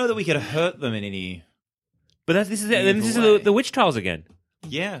I don't know that we could hurt them in any. But this is way. the witch trials again.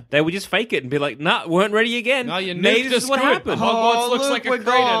 Yeah. They would just fake it and be like, "Nah, weren't ready again." No, you maybe nuked this us is what good. happened. Hogwarts looks look, like a we're crater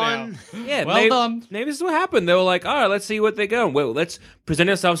gone. now. Yeah, Well maybe, done. Maybe this is what happened. They were like, "All right, let's see what they're going. Well, let's present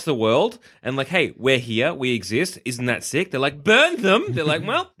ourselves to the world and like, hey, we're here, we exist. Isn't that sick?" They're like, "Burn them." They're like,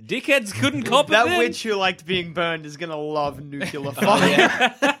 "Well, dickheads couldn't cop it." That then." witch who liked being burned is gonna love nuclear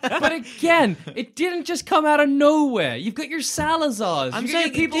fire. But again, it didn't just come out of nowhere. You've got your Salazars. I'm You've got saying your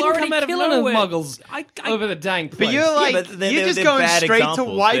it people didn't already come out of killing nowhere. muggles I- over the dang place. But you're like, but you're just going bad straight examples. to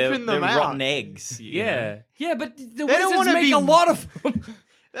wiping they're them out. rotten eggs. Yeah. yeah, but the don't wizards wanna make be- a lot of them.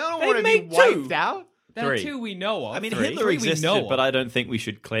 They don't They want to be make wiped two. out. That Three. two we know of. I mean, Three. Hitler Three we know existed, of. but I don't think we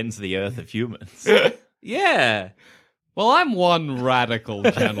should cleanse the earth of humans. Yeah. Well, I'm one radical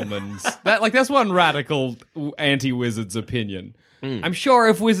gentleman's. That's one radical anti-wizard's opinion. I'm sure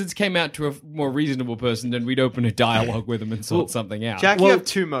if wizards came out to a more reasonable person, then we'd open a dialogue with them and sort something out. Jack, you have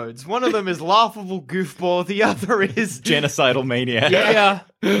two modes. One of them is laughable goofball. The other is Genocidal maniac. Yeah.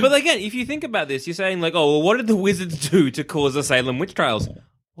 But again, if you think about this, you're saying like, oh, well, what did the wizards do to cause the Salem witch trials?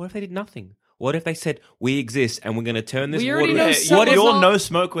 What if they did nothing? What if they said, we exist and we're going to turn this We water... already know into- Salazar- Your no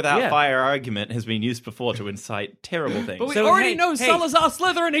smoke without Yeah. fire argument has been used before to incite terrible things. But we So, already hey, know hey. Salazar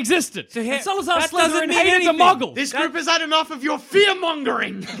Slytherin existed. So here- and Salazar that doesn't Slytherin mean hated the anything. Muggles. this group has had enough of your fear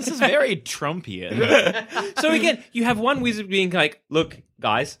mongering. This is very Trumpian. So again, you have one wizard being like, look,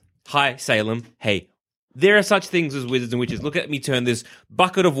 guys, hi, Salem, hey, there are such things as wizards and witches. Look at me turn this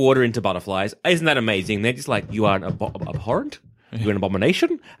bucket of water into butterflies. Isn't that amazing? They're just like, you are an abhorrent, you're an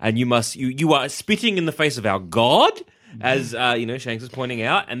abomination, and you are spitting in the face of our God, as Shanks is pointing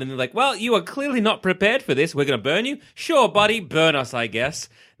out. And then they're like, well, you are clearly not prepared for this. We're going to burn you. Sure, buddy, burn us, I guess.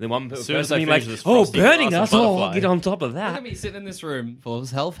 then one as person I being like, finish this "Oh, frosty burning glass us! of Oh, I'll butterfly." get on top of Look that." at me sitting in this room full of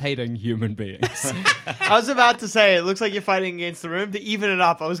self-hating human beings. I was about to say, it looks like you're fighting against the room. To even it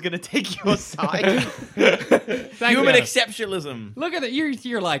up, I was going to take your side. Human exceptionalism. Look at it.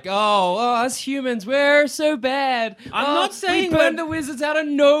 You're like, oh, us humans, we're so bad. I'm not saying we burned we're- the wizards out of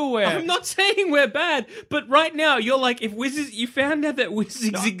nowhere. I'm not saying we're bad, but right now you're like, if wizards, you found out that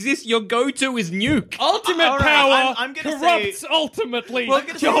wizards exist, your go-to is nuke. Ultimate All right, power I'm gonna corrupts say- ultimately. Well, I'm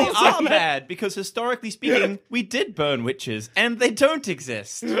going to say we are bad because historically speaking, we did burn witches and they don't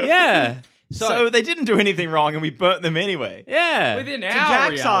exist. Yeah, So they didn't do anything wrong and we burnt them anyway. yeah. Within To our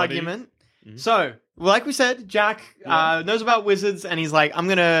Jack's reality. argument. So, like we said, Jack knows about wizards, and he's like, I'm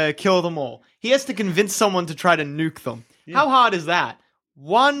going to kill them all. He has to convince someone to try to nuke them. How hard is that?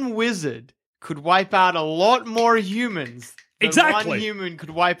 One wizard could wipe out a lot more humans than Exactly. one human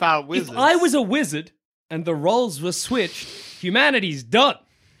could wipe out wizards. If I was a wizard and the roles were switched, humanity's done.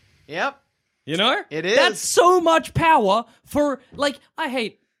 Yep. You know? It is. That's so much power for, like, I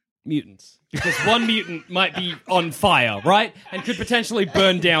hate mutants. Because one mutant might be on fire, right? And could potentially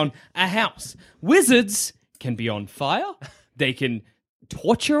burn down a house. Wizards can be on fire. They can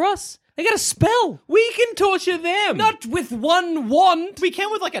torture us. They got a spell. We can torture them. Not with one wand. We can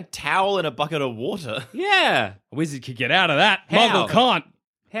with like a towel and a bucket of water. Yeah. A wizard could get out of that. How? Muggle can't.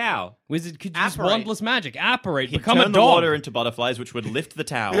 How? Wizard could use Apparate. wandless magic. Apparate. He'd Become a turn the dog. water into butterflies, which would lift the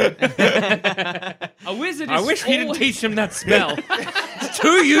towel. A wizard is I wish we didn't always teach them that spell. It's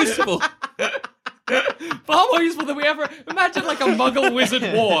too useful. far more useful than we ever imagine. Like a Muggle wizard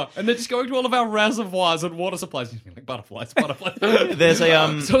war, and they're just going to all of our reservoirs and water supplies, just being like butterflies. There's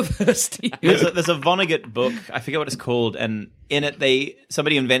a so thirsty. there's a Vonnegut book. I forget what it's called, and in it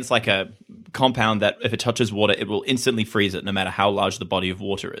somebody invents like a compound that if it touches water, it will instantly freeze it, no matter how large the body of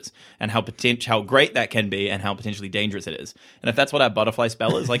water is, and how great that can be, and how potentially dangerous it is. And if that's what our butterfly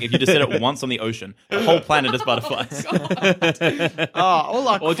spell is, like if you just did it once on the ocean, the whole planet is butterflies. all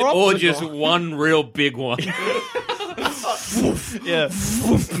our crops Or are just gone. one real big one. Yeah,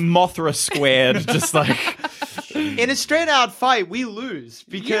 Mothra squared, just like. In a straight out fight, we lose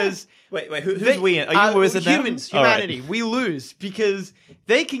because Wait, who's we? Are you a wizard now? humans, All right. humanity, we lose because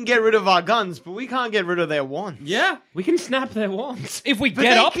they can get rid of our guns, but we can't get rid of their wands. Yeah, We can snap their wands. if we But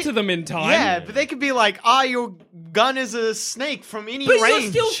get they up could- to them in time. Yeah, but they could be like, your gun is a snake from any But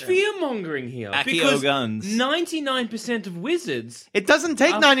range. you're still fear-mongering here. Accio Because guns. 99% of wizards... It doesn't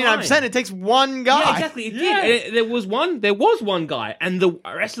take I'm 99%, fine. it takes one guy. Yeah, exactly. It did. There was one guy, and the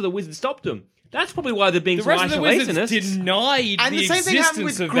rest of the wizards stopped him. That's probably why they're being The so rest of the wizards isolationists. denied And the same thing happened existence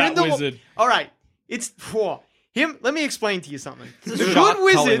with of that Grindelwald. wizard. All right, it's for him. Let me explain to you something. The Shark good culling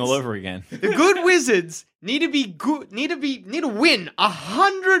wizards, all over again. the good wizards need to be good. Need to win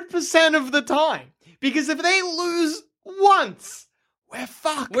 100% of the time. Because if they lose once, we're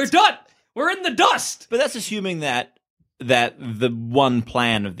fucked. We're done. We're in the dust. But that's assuming that the one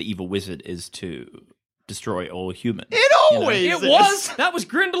plan of the evil wizard is to destroy all humans. It always It is. was. That was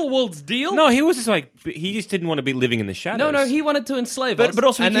Grindelwald's deal. No, he was just like... He just didn't want to be living in the shadows. No, he wanted to enslave us. But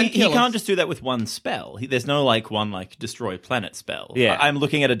also and he then kill can't us. just do that with one spell. There's no one destroy planet spell. Yeah. I'm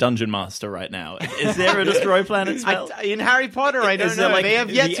looking at a dungeon master right now. Is there a destroy planet spell? In Harry Potter, I don't Is there, know. like, They have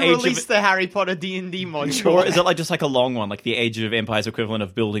yet the to age of- release the Harry Potter D&D module. Or is it just like a long one, like the Age of Empires equivalent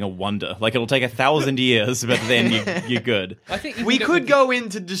of building a wonder? Like it'll take 1,000 years, but then you're good. I think you we can could go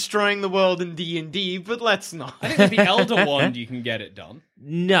into destroying the world in D&D, but let's not. I think with the Elder Wand, you can get it done.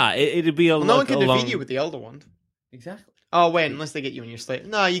 Nah, it'd be a Well, no one like can a defeat long... you with the Elder Wand. Exactly. Oh, wait, unless they get you in your slate.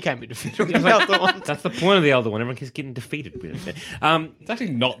 No, you can't be defeated with the Elder Wand. That's the point of the Elder One. Everyone keeps getting defeated with it. It's actually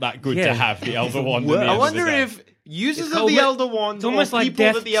not that good Yeah. to have the Elder Wand. Well, in the I end of the wonder day. if users It's of the called- Elder Wand It's almost or like people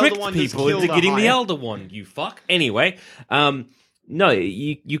death that the Elder tricked Wand has people killed into are getting the higher. Elder Wand, you fuck. Anyway, no,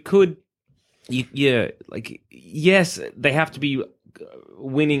 you could... yes, they have to be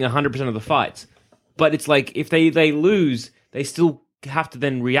winning 100% of the fights. But it's like, if they lose, they still have to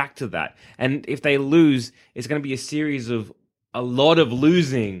then react to that. And if they lose, it's going to be a series of a lot of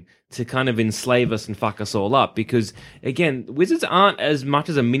losing to kind of enslave us and fuck us all up. Because, again, wizards aren't as much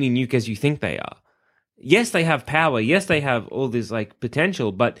as a mini nuke as you think they are. Yes, they have power. Yes, they have all this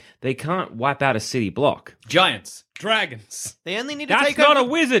potential, but they can't wipe out a city block. giants, dragons. They only need to That's take not over...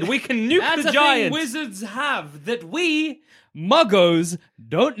 a wizard. We can nuke That's the a giants. thing wizards have that we muggos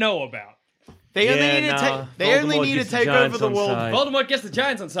don't know about. They only Yeah, need to nah. take. They only Voldemort need to gets the take over giants the on world. side. Voldemort gets the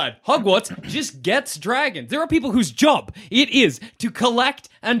giants on side. Hogwarts just gets dragons. There are people whose job it is to collect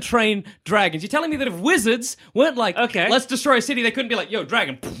and train dragons. You're telling me that if wizards weren't like, Okay. let's destroy a city, they couldn't be like, yo,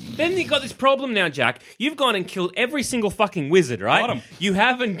 dragon. then you got this problem now, Jack. You've gone and killed every single fucking wizard, right? Got 'em. You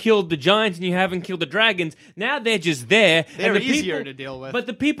haven't killed the giants and you haven't killed the dragons. Now they're just there. They're and the easier people, to deal with. But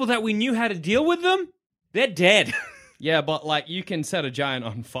the people that we knew how to deal with them, they're dead. Yeah, but like you can set a giant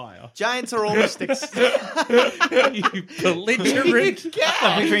on fire. Giants are almost extinct. You belligerent.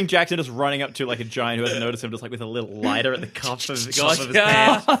 I'm picturing Jackson just running up to like a giant who hasn't noticed him, just like with a little lighter at the cuff of his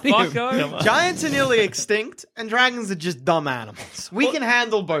pants. Fucko. Giants are nearly extinct, and dragons are just dumb animals. We can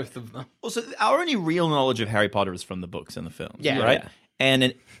handle both of them. Also, our only real knowledge of Harry Potter is from the books and the films, Yeah. right? Yeah. And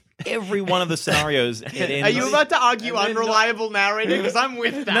in every one of the scenarios, it ends... Are you about to argue unreliable narrating? Because I'm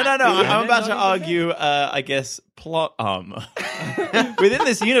with that. No. I'm about to argue, I guess, plot within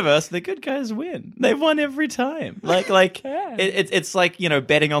this universe, the good guys win. They've won every time. It's like,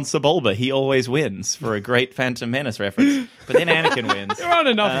 betting on Sebulba. He always wins, for a great Phantom Menace reference. But then Anakin wins. There aren't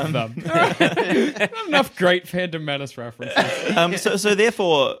enough of them. There aren't enough great Phantom Menace references. So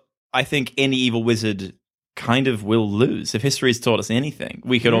therefore, I think any evil wizard kind of will lose. If history's taught us anything,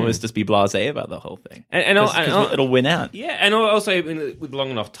 we could almost just be blasé about the whole thing. And it'll win out. Yeah, and also with long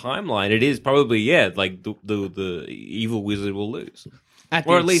enough timeline, it is probably like the evil wizard will lose. At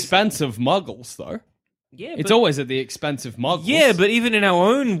Or the at least- expense of muggles, though. Yeah, It's always at the expense of muggles. Yeah, but even in our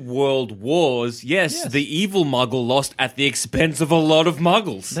own world wars, yes, the evil muggle lost at the expense of a lot of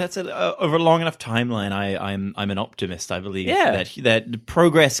muggles. That's over a long enough timeline. I'm an optimist. I believe Yeah. that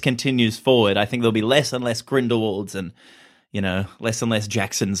progress continues forward. I think there'll be less and less Grindelwalds and less and less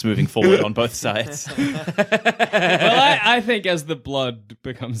Jacksons moving forward on both sides. Well, I think as the blood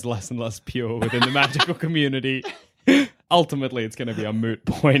becomes less and less pure within the magical community, ultimately it's going to be a moot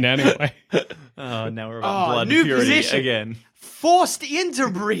point anyway. Oh, now we're about blood new purity position. again. Forced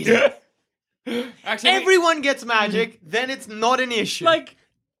interbreeding. Actually, Everyone gets magic, then it's not an issue. Like,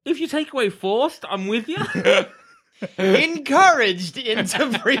 if you take away forced, I'm with you. Encouraged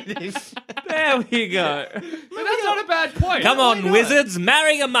interbreeding. There we go. but that's not a bad point. Come on, wizards,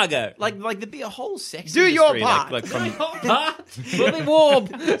 marry a mugger. Like there'd be a whole sex Do your industry, part. like from Fully warm.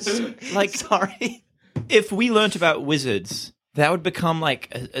 like sorry. If we learnt about wizards, that would become like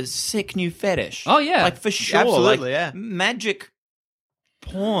a sick new fetish. Oh, yeah. like for sure. Absolutely, like, yeah. Magic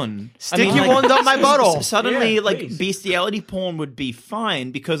porn. Stick your wand up my butthole. Suddenly, Yeah, like please. bestiality porn would be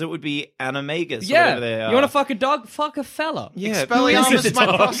fine because it would be animagus. or Yeah. whatever they are. You want to fuck a dog? Fuck a fella. Yeah, Expelliarmus my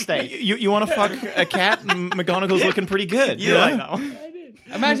prostate. You want to fuck a cat? And McGonagall's looking pretty good. Yeah, I know.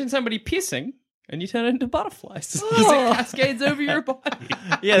 Imagine somebody pissing and you turn it into butterflies as it cascades over your body.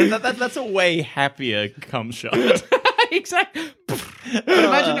 Yeah, that's a way happier cum shot. Exactly. But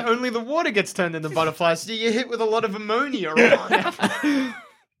imagine only the water gets turned into butterflies, so you hit with a lot of ammonia on.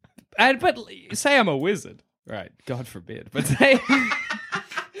 But say I'm a wizard, right? God forbid. But say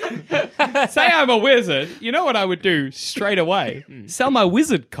I'm a wizard. You know what I would do straight away? Sell my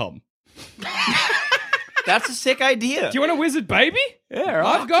wizard cum. That's a sick idea. Do you want a wizard baby? Yeah,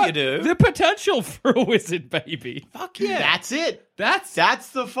 right. I've got You do. the potential for a wizard baby. Fuck yeah. That's it. That's That's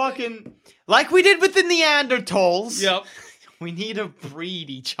the fucking... Like we did with the Neanderthals. yep. We need to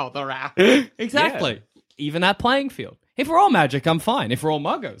breed each other out. Exactly. Even that playing field. If we're all magic, I'm fine. If we're all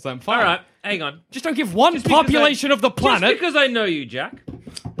muggos, I'm fine. All right, hang on. Just don't give one population of the planet. Just because I know you, Jack.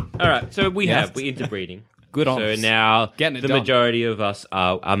 All right, so we're interbreeding. Good on So us. now Getting it the done. majority of us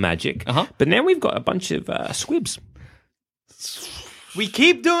are magic. Uh-huh. But now we've got a bunch of squibs. We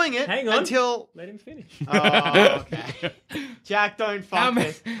keep doing it Hang on. until... Let him finish. Oh, okay. Jack, don't fuck How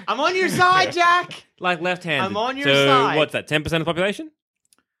this. I'm on your side, Jack. Like left-handed. I'm on your so side. what's that, 10% of the population?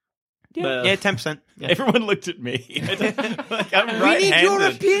 Yeah, 10%. Everyone looked at me. Like, I'm We need your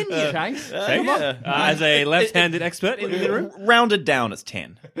right-handed. opinion. Shanks? Yeah. As a left-handed expert in the room? Rounded down, it's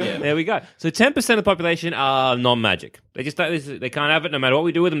 10. Yeah. There we go. So 10% of the population are non-magic. They just they can't have it no matter what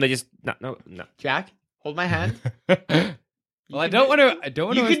we do with them. They just no. Jack, hold my hand. Well, I don't want to.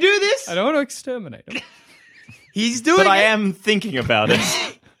 You can do this. I don't want to exterminate him. He's doing But it. I am thinking about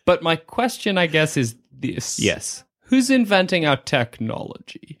it. But my question, I guess, is this: Yes. who's inventing our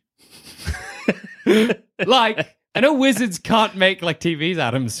technology? Like, I know wizards can't make like TVs.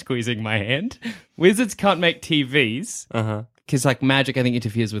 Adam's squeezing my hand. Wizards can't make TVs because like magic, I think,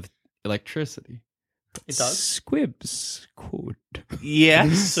 interferes with electricity. It does. Squibs could.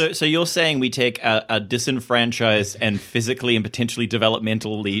 Yes. So you're saying we take a disenfranchised and physically and potentially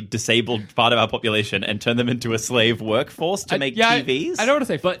developmentally disabled part of our population and turn them into a slave workforce to make TVs? I don't want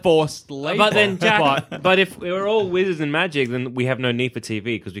to say forced labor. But then, Jack, but if we're all wizards and magic, then we have no need for TV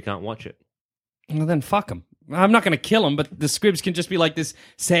because we can't watch it. Well, then fuck them. I'm not going to kill them, but the squibs can just be like this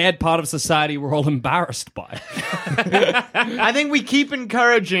sad part of society we're all embarrassed by. I think we keep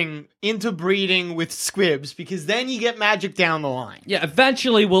encouraging interbreeding with squibs because then you get magic down the line. Yeah,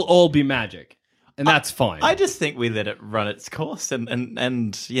 eventually we'll all be magic. And that's fine. I just think we let it run its course, and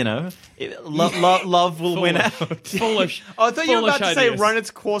love will win out. Foolish. Oh, I thought you were about to say ideas. run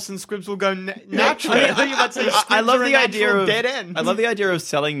its course and squibs will go naturally. I thought you were about to say squibs I love are a the idea natural of dead end. I love the idea of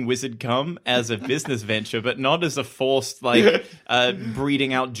selling wizard cum as a business venture, but not as a forced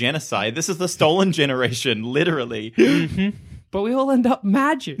breeding out genocide. This is the stolen generation, literally. Mm-hmm. But we all end up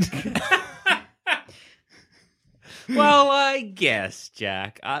magic. Well, I guess,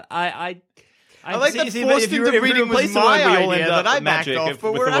 Jack. I like that see, forced if you interbreeding was replace the my word, we all idea end up that I magic backed off,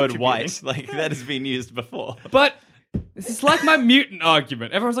 but with we're the word attributing. white. Like, that has been used before. But this is like my mutant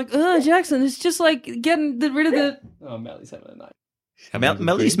argument. Everyone's like, Jackson, it's just like getting rid of the... Oh, Melly's having a night.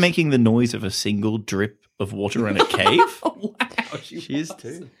 Melly's making the noise of a single drip of water in a cave. Wow, She is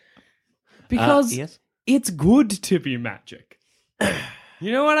too. Because yes. it's good to be magic.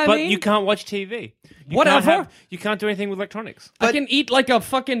 You know what I But mean? you can't watch TV. Whatever. You can't do anything with electronics. I can eat like a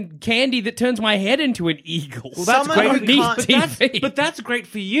fucking candy that turns my head into an eagle. Well, that's Someone great. who But need can't- TV. But that's great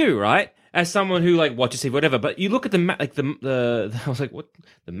for you, right? As someone who watches TV, whatever. But you look at the I was like, what?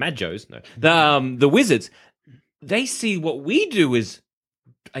 The Magos? No, the wizards. They see what we do is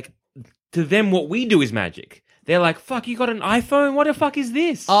like to them. What we do is magic. They're like, fuck, you got an iPhone? What the fuck is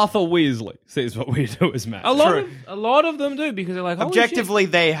this? Arthur Weasley says what we do is magic. A lot of them do because they're like, holy Objectively,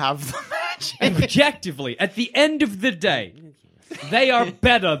 they have the magic. Objectively, at the end of the day, they are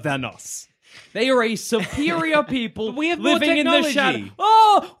better than us. They are a superior people we have more living in the technology. shadow.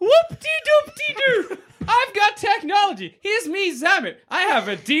 Oh, whoop-de-doop-de-doo. I've got technology. Here's me, Zamet. I have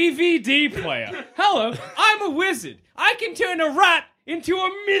a DVD player. Hello, I'm a wizard. I can turn a rat into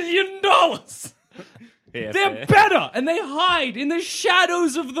 $1 million. Yeah, They're better, and they hide in the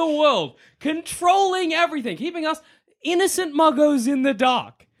shadows of the world, controlling everything, keeping us innocent muggos in the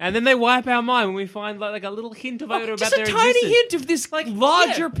dark. And then they wipe our mind when we find like a little hint of about Just a their tiny existence. hint of this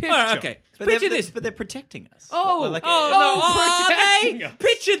larger picture. All right, okay. But Picture they're, this. but they're protecting us. protecting us.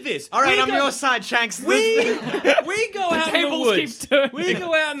 Picture this. All right, We I'm go- your side, Shanks. We go out in the tables woods. keep turning. We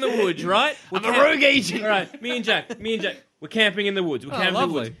go out in the woods, right? I'm a rogue agent. All right, me and Jack. We're camping in the woods. We're camping in the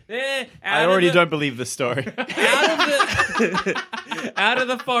lovely. woods. Yeah, I already don't believe this story. Out of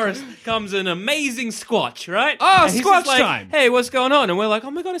the forest comes an amazing Squatch, right? Oh, And he's Squatch just like, time. Hey, what's going on? And we're like,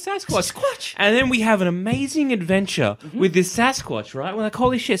 oh my god, a Sasquatch. Squatch. And then we have an amazing adventure with this Sasquatch, right? We're like,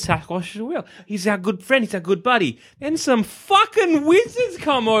 holy shit, Sasquatch is real. He's our good friend. He's our good buddy. Then some fucking wizards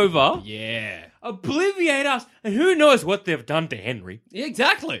come over, Yeah. obliviate us, and who knows what they've done to Henry.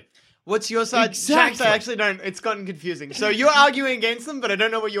 Exactly. What's your side? Exactly. Shanks, I actually don't. It's gotten confusing. So you're arguing against them, but I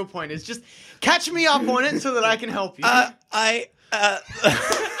don't know what your point is. Just catch me up on it so that I can help you.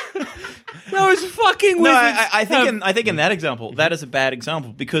 Those fucking No, wizards. I think in that example, that is a bad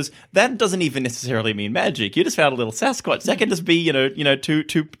example because that doesn't even necessarily mean magic. You just found a little Sasquatch. That can just be,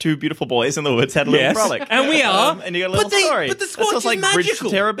 two beautiful boys in the woods had a little Yes. frolic, And we are. and you got a little But story. but the That Squatch sounds is like Bridge to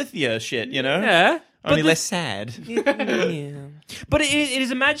magical. Terabithia shit, Yeah. only But less sad. But it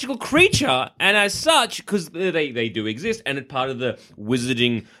is a magical creature, and as such, because they do exist, and part of the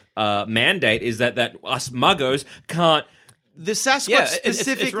wizarding mandate is that us muggos can't the Sasquatch Yeah, it's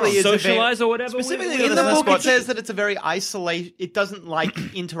specifically wrong. is socialize or whatever. Specifically in the the book. It Sasquatch- says that it's a very isolated. It doesn't like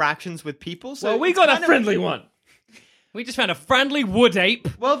interactions with people. So Well, we it's got a kind of- friendly one. We just found a friendly wood ape.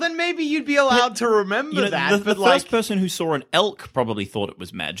 Well, then maybe you'd be allowed to remember that. the but first person who saw an elk probably thought it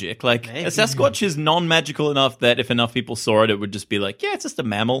was magic. Like, Maybe. a Sasquatch is non-magical enough that if enough people saw it, it would just be like, yeah, it's just a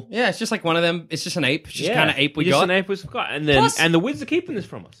mammal. Yeah, it's just like one of them. It's just an ape. It's just kind of ape we just got. an ape we got, and then Plus- and the wizards are keeping this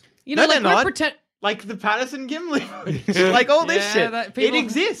from us. You know, No, like they're we're not. pretend. like the Patterson Gimli footage, like all this Yeah, shit. that people- It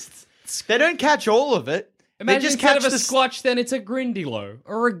exists. They don't catch all of it. Imagine they just instead catch of a the squatch, then it's a Grindylow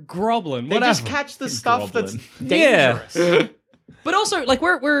or a Groblin. They Whatever. just catch the stuff that's Groblin. dangerous. But also, like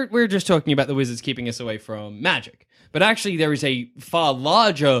we're just talking about the wizards keeping us away from magic. But actually, there is a far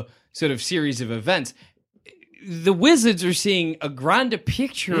larger sort of series of events. The wizards are seeing a grander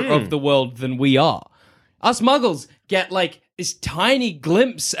picture of the world than we are. Us muggles get like this tiny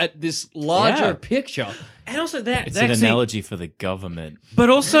glimpse at this larger Yeah. picture. And also that It's an analogy for the government. But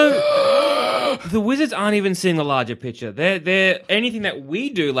also, the wizards aren't even seeing the larger picture. They're anything that we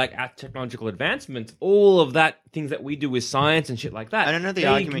do, like our technological advancements, all of that things that we do with science and shit like that. I don't know the they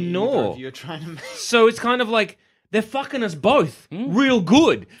argument ignore. you're trying to make. So it's kind of like they're fucking us both real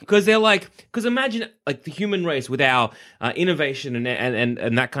good because they're like, because imagine like the human race with our innovation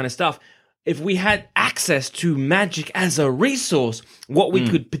and that kind of stuff. If we had access to magic as a resource, what we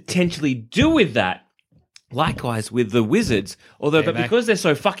could potentially do with that Likewise with the wizards, but because they're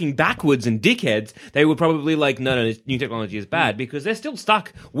so fucking backwards and dickheads, they were probably like, no, new technology is bad because they're still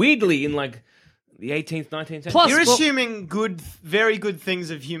stuck weirdly in like the 18th, 19th century. Plus, you're assuming very good things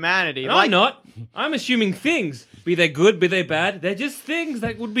of humanity. No, I'm not. I'm assuming things. Be they good, be they bad, they're just things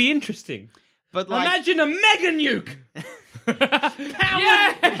that would be interesting. But imagine a mega nuke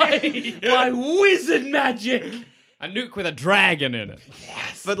powered by wizard magic. A nuke with a dragon in it.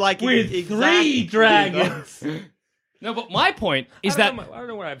 Yes. But with 3 dragons. No, but my point is I don't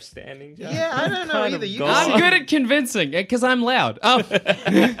know where I'm standing. John. Yeah, I don't know either. I'm good at convincing because I'm loud. Oh.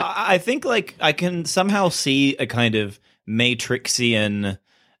 I think I can somehow see a kind of Matrixian.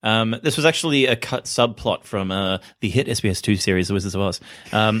 This was actually a cut subplot from the hit SBS2 series, The Wizards of Oz,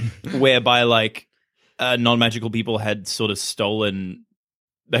 whereby non-magical people had sort of stolen.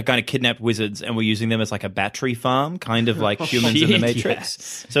 They kind of kidnapped wizards and were using them as like a battery farm, kind of like humans in the Matrix.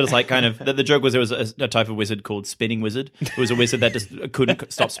 Yes. So it's like kind of the joke was there was a type of wizard called Spinning Wizard, who was a wizard that just couldn't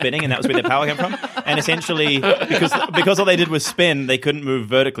stop spinning, and that was where their power came from. And essentially, because all they did was spin, they couldn't move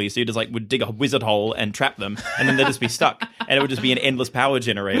vertically. So you just would dig a wizard hole and trap them, and then they'd just be stuck, and it would just be an endless power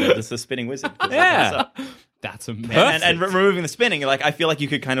generator. Just a spinning wizard. Yeah. That's amazing. And removing the spinning, I feel like you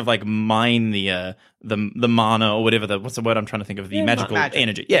could kind of mine the mana or whatever what's the word I'm trying to think of, the magical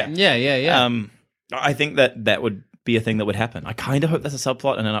energy. Yeah. I think that would be a thing that would happen. I kind of hope that's a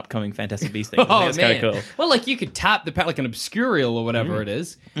subplot in an upcoming Fantastic Beasts thing. I think that's kind of cool. Well, you could tap the power, like an Obscurial or whatever it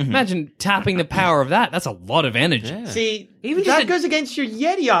is. Mm-hmm. Imagine tapping the power of that. That's a lot of energy. Yeah. See, even that goes against your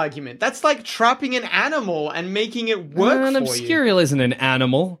Yeti argument. That's like trapping an animal and making it work for you. An Obscurial isn't an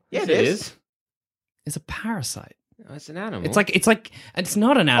animal. Yeah, it is. It's a parasite. No, it's an animal. It's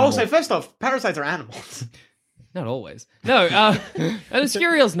not an animal. Also, first off, parasites are animals. Not always. No, an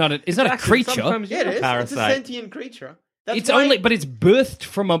Obscurial's not a creature. Yeah, it is. Parasite. It's a sentient creature. But it's birthed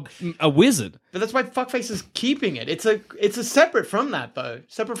from a wizard. But that's why Fuckface is keeping it. It's a separate from that though.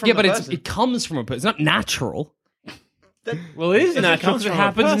 Separate from it comes from a person. It's not natural. It is natural. It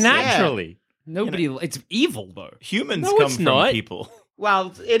happens naturally. Yeah. It's evil though. Humans come from people.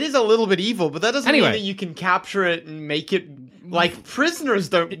 Well, it is a little bit evil, but that doesn't mean that you can capture it and make it like prisoners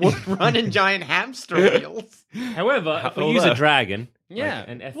don't run in giant hamster wheels. However, if we use a dragon, Yeah.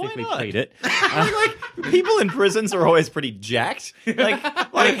 and ethically treat it. Like, people in prisons are always pretty jacked. Like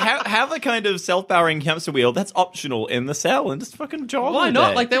have a kind of self-powering hamster wheel that's optional in the cell and just fucking jog. Why all not?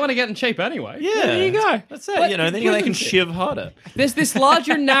 day. Like, they want to get in shape anyway. Yeah, there you go. That's it. You know, then they can shiv harder. There's this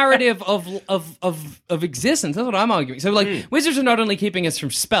larger narrative of existence. That's what I'm arguing. So, like, wizards are not only keeping us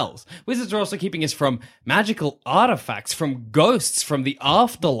from spells, wizards are also keeping us from magical artifacts, from ghosts, from the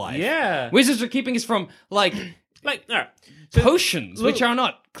afterlife. Yeah. Wizards are keeping us from, like all right. Potions, which are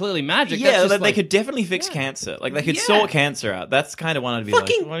not clearly magic. Yeah, they could definitely fix cancer. Like, they could sort cancer out. That's kind of one I'd be like,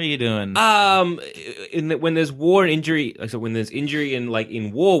 what are you doing? When there's war and injury, like, so when there's injury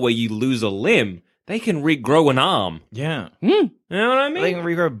in war where you lose a limb, they can regrow an arm. Yeah. You know what I mean? They can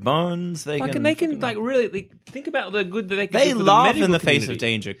regrow bones. They can really think about the good that they can They do for laugh the in the medical face of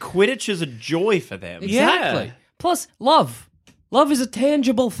danger. Quidditch is a joy for them. Exactly. Yeah. Plus, love. Love is a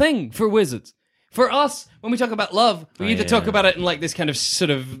tangible thing for wizards. For us, when we talk about love, we either talk about it in like this kind of sort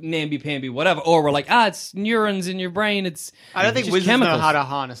of namby-pamby whatever, or we're like, it's neurons in your brain. I don't think just wizards chemicals. know how to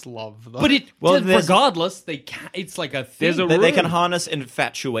harness love, though. But regardless, they can, it's like a thing. They can harness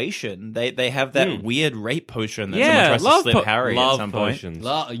infatuation. They have that weird rape potion that someone tries to slip Harry at some point.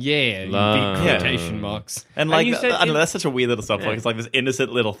 Love. Quotation marks. And like, I don't know, that's such a weird little subplot. It's like this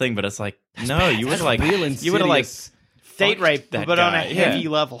innocent little thing, but it's like, no, you would like, you would have like date rape, but on a heavy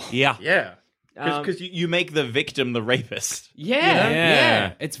level. Yeah. Because you make the victim the rapist.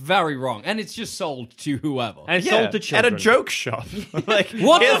 Yeah. It's very wrong. And it's just sold to whoever. And sold to children. At a joke shop. Like,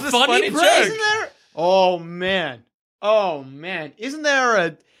 what a funny joke. Isn't there... Oh, man. Isn't there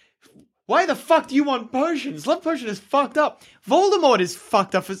a... Why the fuck do you want potions? Love potion is fucked up. Voldemort is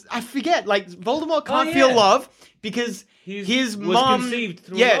fucked up. I forget. Like, Voldemort can't feel love because... His mom conceived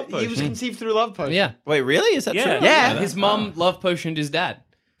through love potion. He was conceived through love potion. Yeah. Wait, really? Is that true? Yeah. His mom love potioned his dad.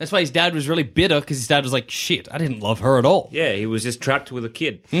 That's why his dad was really bitter, because his dad was like, shit, I didn't love her at all. Yeah, he was just trapped with a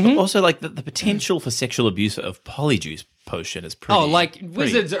kid. Mm-hmm. Also, like, the potential for sexual abuse of Polyjuice potion is pretty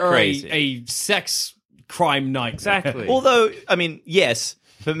wizards are crazy. a sex crime night. Exactly. Although, I mean, yes,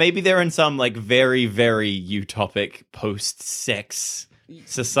 but maybe they're in some, like, very, very utopic post-sex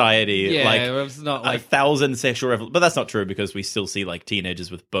society. Yeah, like, it's not like... 1,000 sexual revolutions. But that's not true, because we still see, like,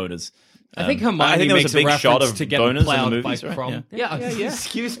 teenagers with boners. I think Hermione there was makes a big reference shot of to getting boners plowed in the movies, by right? Crom. Yeah. Yeah.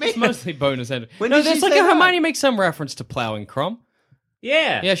 Excuse me? It's mostly bonus. When did she say that? Hermione makes some reference to plowing Crom.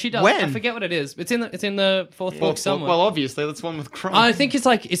 Yeah, she does. When? I forget what it is. It's in the fourth book somewhere. Well, obviously, that's one with Kron. I think it's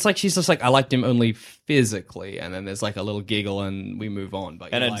like she's just like, I liked him only physically, and then there's like a little giggle and we move on.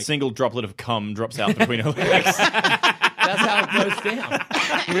 But and a single droplet of cum drops out between her legs. That's how it goes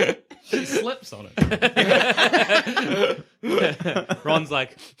down. She slips on it. Ron's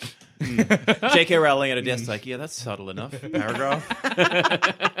like, J.K. Rowling at a desk like, yeah, that's subtle enough. Paragraph.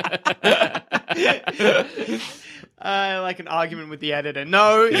 Like an argument with the editor.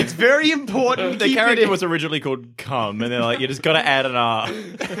 No, it's very important. The character was originally called Cum, and they're like, you just got to add an R.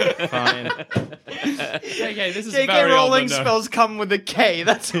 Fine. Okay, this is J.K. very Rowling old, but no. spells "come" with a K.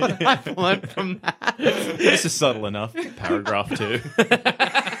 That's what I've learned from that. This is subtle enough. Paragraph 2.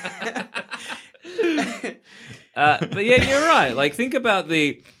 but yeah, you're right. Like, think about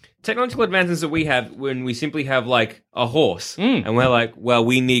the technological advances that we have when we simply have like a horse, and we're like, well,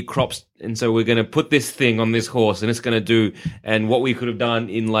 we need crops, and so we're going to put this thing on this horse, and it's going to do, and what we could have done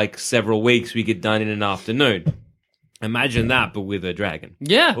in like several weeks, we get done in an afternoon. Imagine that, but with a dragon.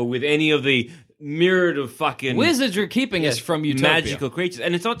 Yeah. Or with any of the myriad of fucking Wizards are keeping us from utopia. magical creatures,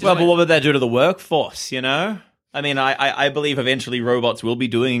 and it's not just Well, like, but what would that do to the workforce, you know? I mean, I believe eventually robots will be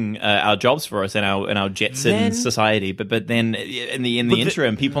doing our jobs for us in our Jetson society. But then in the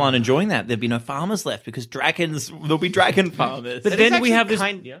interim, people aren't enjoying that. There'd be no farmers left because there'll be dragon farmers. But then we have this.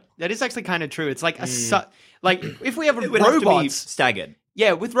 That is actually kind of true. It's like like if we have It would have to be robots. staggered.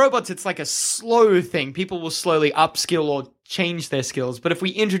 Yeah, with robots, it's like a slow thing. People will slowly upskill or change their skills. But if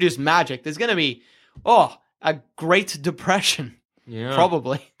we introduce magic, there's going to be a Great Depression. Yeah.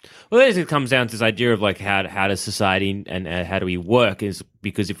 Probably. Well, it comes down to this idea of like how does society and how do we work? Is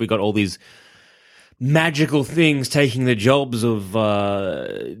because if we got all these magical things taking the jobs of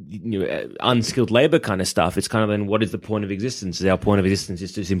unskilled labor kind of stuff, it's kind of then what is the point of existence? Is our point of existence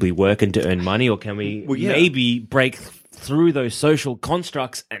is to simply work and to earn money, or can we maybe break through those social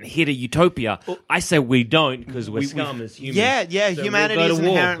constructs and hit a utopia? I say we don't because we're scum as humans. Yeah, So humanity we'll go is to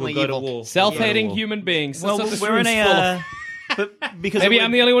war. inherently We'll go to evil. war. Self-hating We'll go to war. human beings. Well, That's what we're in this room's full a... of. But because Maybe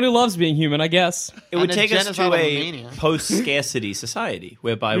I'm the only one who loves being human, I guess. it would And a take us to genocidal a mania. post-scarcity society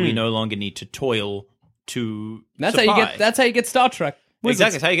whereby we no longer need to toil to That's supply. how you get Star Trek. Wizards.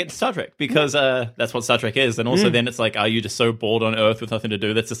 Exactly, that's how you get to Star Trek, because that's what Star Trek is. And also then it's like, are you just so bored on Earth with nothing to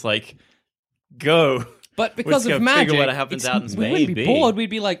do? That's just like, go. But because We're of just gonna magic, figure what happens out in we wouldn't be space. bored. We'd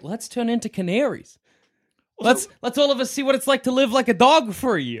be like, let's turn into canaries. Let's all of us see what it's like to live like a dog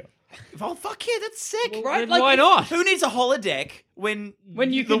for a year. Oh, fuck yeah, that's sick. Right? Then why not? Who needs a holodeck when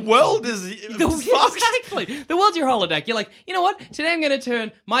you the can- world is fucked? Exactly. The world's your holodeck. You're like, you know what? Today I'm going to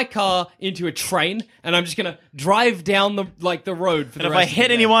turn my car into a train, and I'm just going to drive down the road for the And if rest I of the hit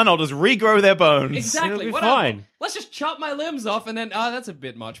day. anyone, I'll just regrow their bones. Exactly. It'll be Whatever. fine. Let's just chop my limbs off, and then that's a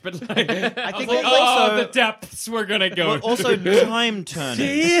bit much. But like, I think like, there's also- the depths we're gonna go. Well, also, time turning.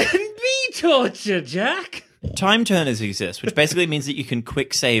 D&B torture, Jack. Time turners exist, which basically means that you can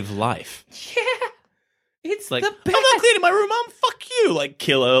quick save life. it's Like, the I'm best. not cleaning my room, Mom. Fuck you. Like,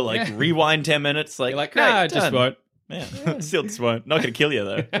 killer. Like, Yeah. rewind 10 minutes. Like, You're like, great, nah, I just done. won't. Yeah, still just won't. Not going to kill you,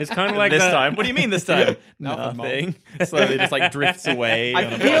 though. It's kind of like this that- time. What do you mean this time? Nothing, Nothing. Slowly just like drifts away.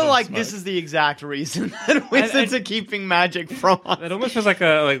 I feel like this is the exact reason that wizards are keeping magic from us. It almost feels like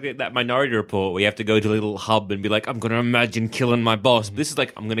that Minority Report where you have to go to a little hub and be like, I'm going to imagine killing my boss. But this is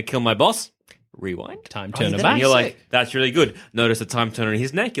like, I'm going to kill my boss. Rewind. Time turner that'd back. And be you're sick. like, that's really good. Notice a time turner in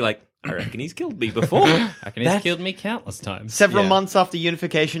his neck. You're like, I reckon he's killed me before. I reckon he's killed me countless times. Several Yeah. months after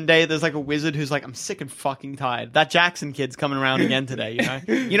Unification Day, there's like a wizard who's like, I'm sick and fucking tired. That Jackson kid's coming around again today, you know?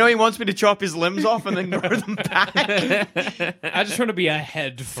 You know, he wants me to chop his limbs off and then grow them back. I just want to be a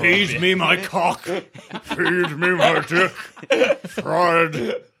head for a bit. me my cock. Feed me my dick. Fried.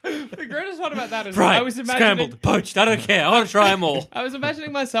 The greatest part about that is Right, I was imagining scrambled, poached. I don't care. I want to try them all. I was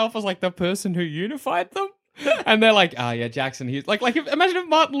imagining myself as like the person who unified them. And they're like, yeah, Jackson Hughes. Imagine if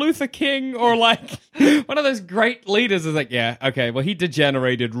Martin Luther King or like one of those great leaders is like, yeah, okay, well, he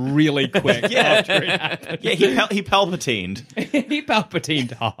degenerated really quick after it happened. Yeah, he palpatined. He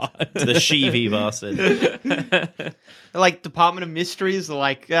palpatined hard. The Shivi bastard. Like Department of Mysteries are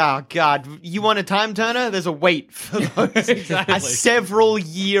like, oh god, you want a time turner? There's a wait for those. Exactly. A several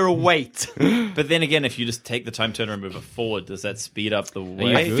year wait. But then again, if you just take the time turner and move it forward, does that speed up the you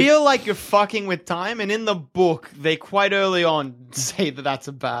way? I feel like you're fucking with time, and in the book, they quite early on say that that's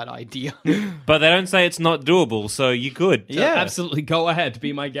a bad idea. But they don't say it's not doable, so you could. So absolutely, go ahead,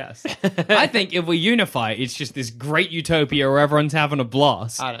 be my guest. I think if we unify, it's just this great utopia where everyone's having a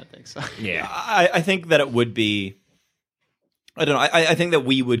blast. I don't think so. Yeah. I think that it would be. I don't know. I think that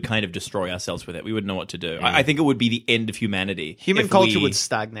we would kind of destroy ourselves with it. We wouldn't know what to do. I think it would be the end of humanity. Human if culture we- would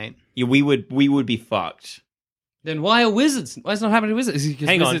stagnate. Yeah, we would be fucked. Then why are wizards? Why is it not happening to wizards? Because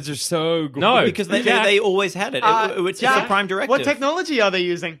Hang on. wizards are so good. No. Because they always had it. It's a prime directive. What technology are they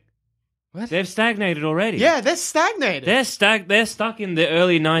using? They've stagnated already. Yeah, they're stagnated. They're stuck in the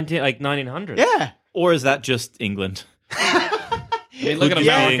early 1900s. Yeah. Or is that just England? I mean, look at Could just be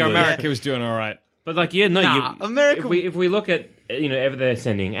America. England. America was doing all right. But like, yeah, no, America. If we look at ever they're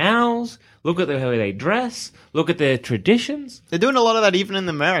sending owls, look at how they dress, look at their traditions. They're doing a lot of that even in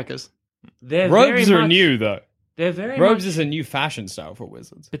the Americas. They're Robes very are much, new, though. They're very Robes much, is a new fashion style for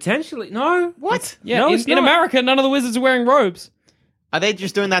wizards. potentially no. What? Yeah, No, in, it's in not. America, none of the wizards are wearing robes. Are they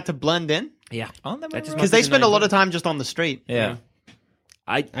just doing that to blend in? Yeah, Because they spend a lot of time just on the street. Yeah.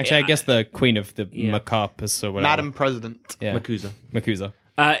 I guess the queen of the Macapus or whatever. Madam President. Yeah. Makusa. Makusa.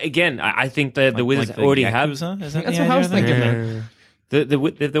 Again, I think the wizards Like the already have. Yakuza? Is that That's the what I was idea thinking. there?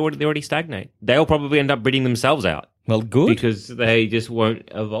 They already stagnate. They'll probably end up breeding themselves out Well, good. because they just won't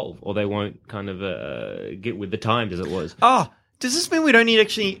evolve or they won't kind of get with the times as it was. Does this mean we don't need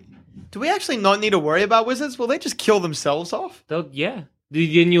actually... Do we actually not need to worry about wizards? Will they just kill themselves off? Then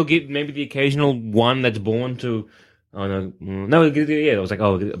you'll get maybe the occasional one that's born to. Oh no, yeah. I was like,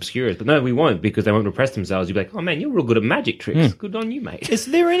 obscure, but no, we won't because they won't repress themselves. You'll be like, oh man, you're real good at magic tricks. Good on you, mate. Is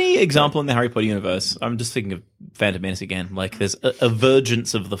there any example in the Harry Potter universe? I'm just thinking of Phantom Menace again. Like, there's a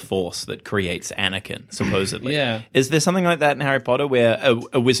vergence of the Force that creates Anakin, supposedly. Yeah. Is there something like that in Harry Potter where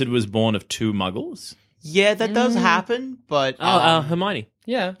a wizard was born of two muggles? Yeah, that does happen, but... Hermione.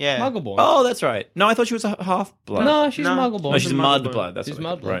 Yeah. Muggle-born. Oh, that's right. No, I thought she was a half-blood. No, she's muggle-born. No, she's mud-blood. That's She's what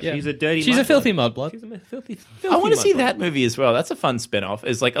I- mudblood. right. Yeah. She's a dirty. She's a mudblood. filthy mudblood. She's a filthy. I want to see mudblood. that movie as well. That's a fun spin-off.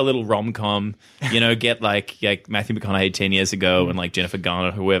 It's like a little rom-com, get like Matthew McConaughey 10 years ago and like Jennifer Garner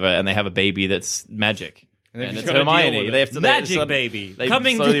or whoever, and they have a baby that's magic. And And they've it's gotta deal Hermione. with They it. have to Magic baby. They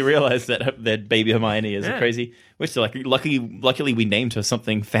Coming to- slowly realize that baby Hermione is Yeah. crazy. Which like luckily we named her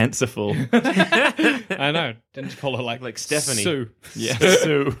something fanciful. I know. Didn't call her like Stephanie. Sue. Yeah,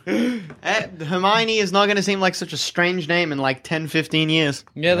 Sue. Hermione is not going to seem like such a strange name in like 10, 15 years.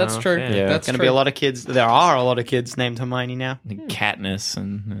 Yeah, that's true. fair. Yeah. That's Going to true. be a lot of kids. There are a lot of kids named Hermione now. Katniss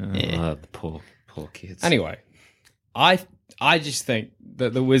and The poor kids. Anyway, I just think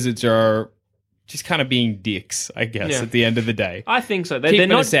that the wizards are just kind of being dicks, I guess, Yeah. at the end of the day. I think so. Keeping They're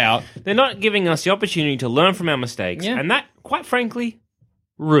not us out. They're not giving us the opportunity to learn from our mistakes, Yeah. and that, quite frankly,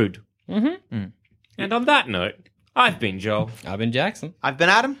 rude. Mm-hmm. And on that note, I've been Joel. I've been Jackson. I've been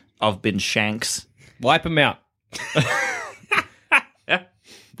Adam. I've been Shanks. Wipe them out.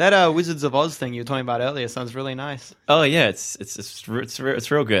 That Wizards of Oz thing you were talking about earlier sounds really nice. Oh yeah, it's real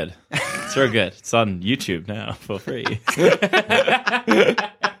good. It's real good. It's on YouTube now for free.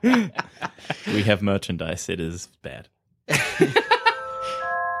 We have merchandise. It is bad.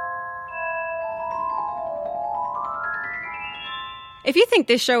 If you think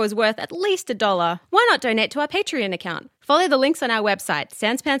this show is worth at least $1, why not donate to our Patreon account? Follow the links on our website,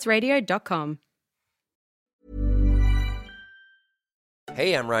 sanspantsradio.com.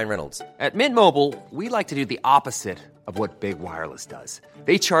 Hey, I'm Ryan Reynolds. At Mint Mobile, we like to do the opposite of what Big Wireless does.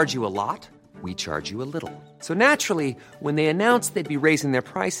 They charge you a lot, we charge you a little. So naturally, when they announced they'd be raising their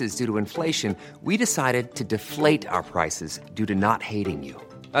prices due to inflation, we decided to deflate our prices due to not hating you.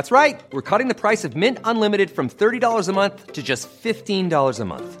 That's right. We're cutting the price of Mint Unlimited from $30 a month to just $15 a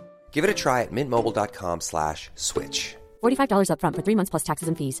month. Give it a try at mintmobile.com/switch. $45 upfront for 3 months plus taxes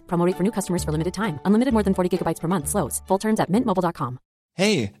and fees. Promo rate for new customers for limited time. Unlimited more than 40 gigabytes per month. Slows full terms at mintmobile.com.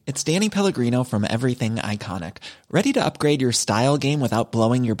 Hey, it's Danny Pellegrino from Everything Iconic. Ready to upgrade your style game without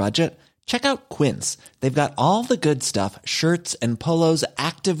blowing your budget? Check out Quince. They've got all the good stuff, shirts and polos,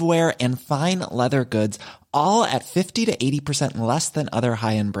 activewear, and fine leather goods, all at 50 to 80% less than other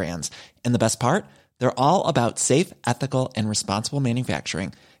high-end brands. And the best part? They're all about safe, ethical, and responsible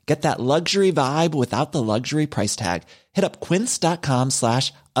manufacturing. Get that luxury vibe without the luxury price tag. Hit up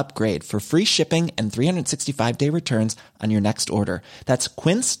quince.com/upgrade for free shipping and 365-day returns on your next order. That's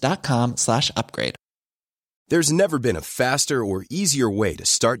quince.com/upgrade. There's never been a faster or easier way to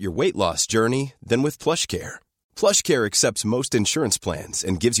start your weight loss journey than with PlushCare. PlushCare accepts most insurance plans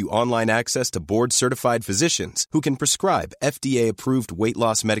and gives you online access to board-certified physicians who can prescribe FDA-approved weight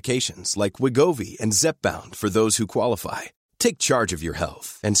loss medications like Wegovy and Zepbound for those who qualify. Take charge of your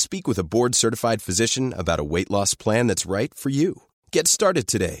health and speak with a board-certified physician about a weight loss plan that's right for you. Get started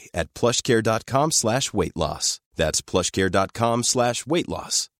today at plushcare.com/weight loss. That's plushcare.com/weight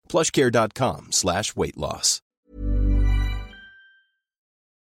loss. plushcare.com/weight loss.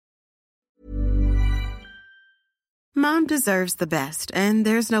 Mom deserves the best, and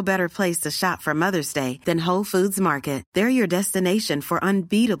there's no better place to shop for Mother's Day than Whole Foods Market. They're your destination for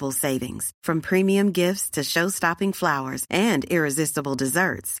unbeatable savings, from premium gifts to show-stopping flowers and irresistible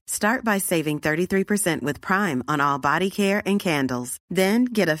desserts. Start by saving 33% with Prime on all body care and candles. Then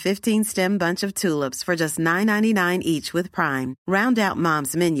get a 15-stem bunch of tulips for just $9.99 each with Prime. Round out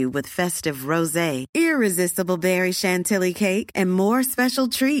Mom's menu with festive rosé, irresistible berry chantilly cake, and more special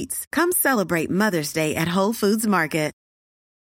treats. Come celebrate Mother's Day at Whole Foods Market.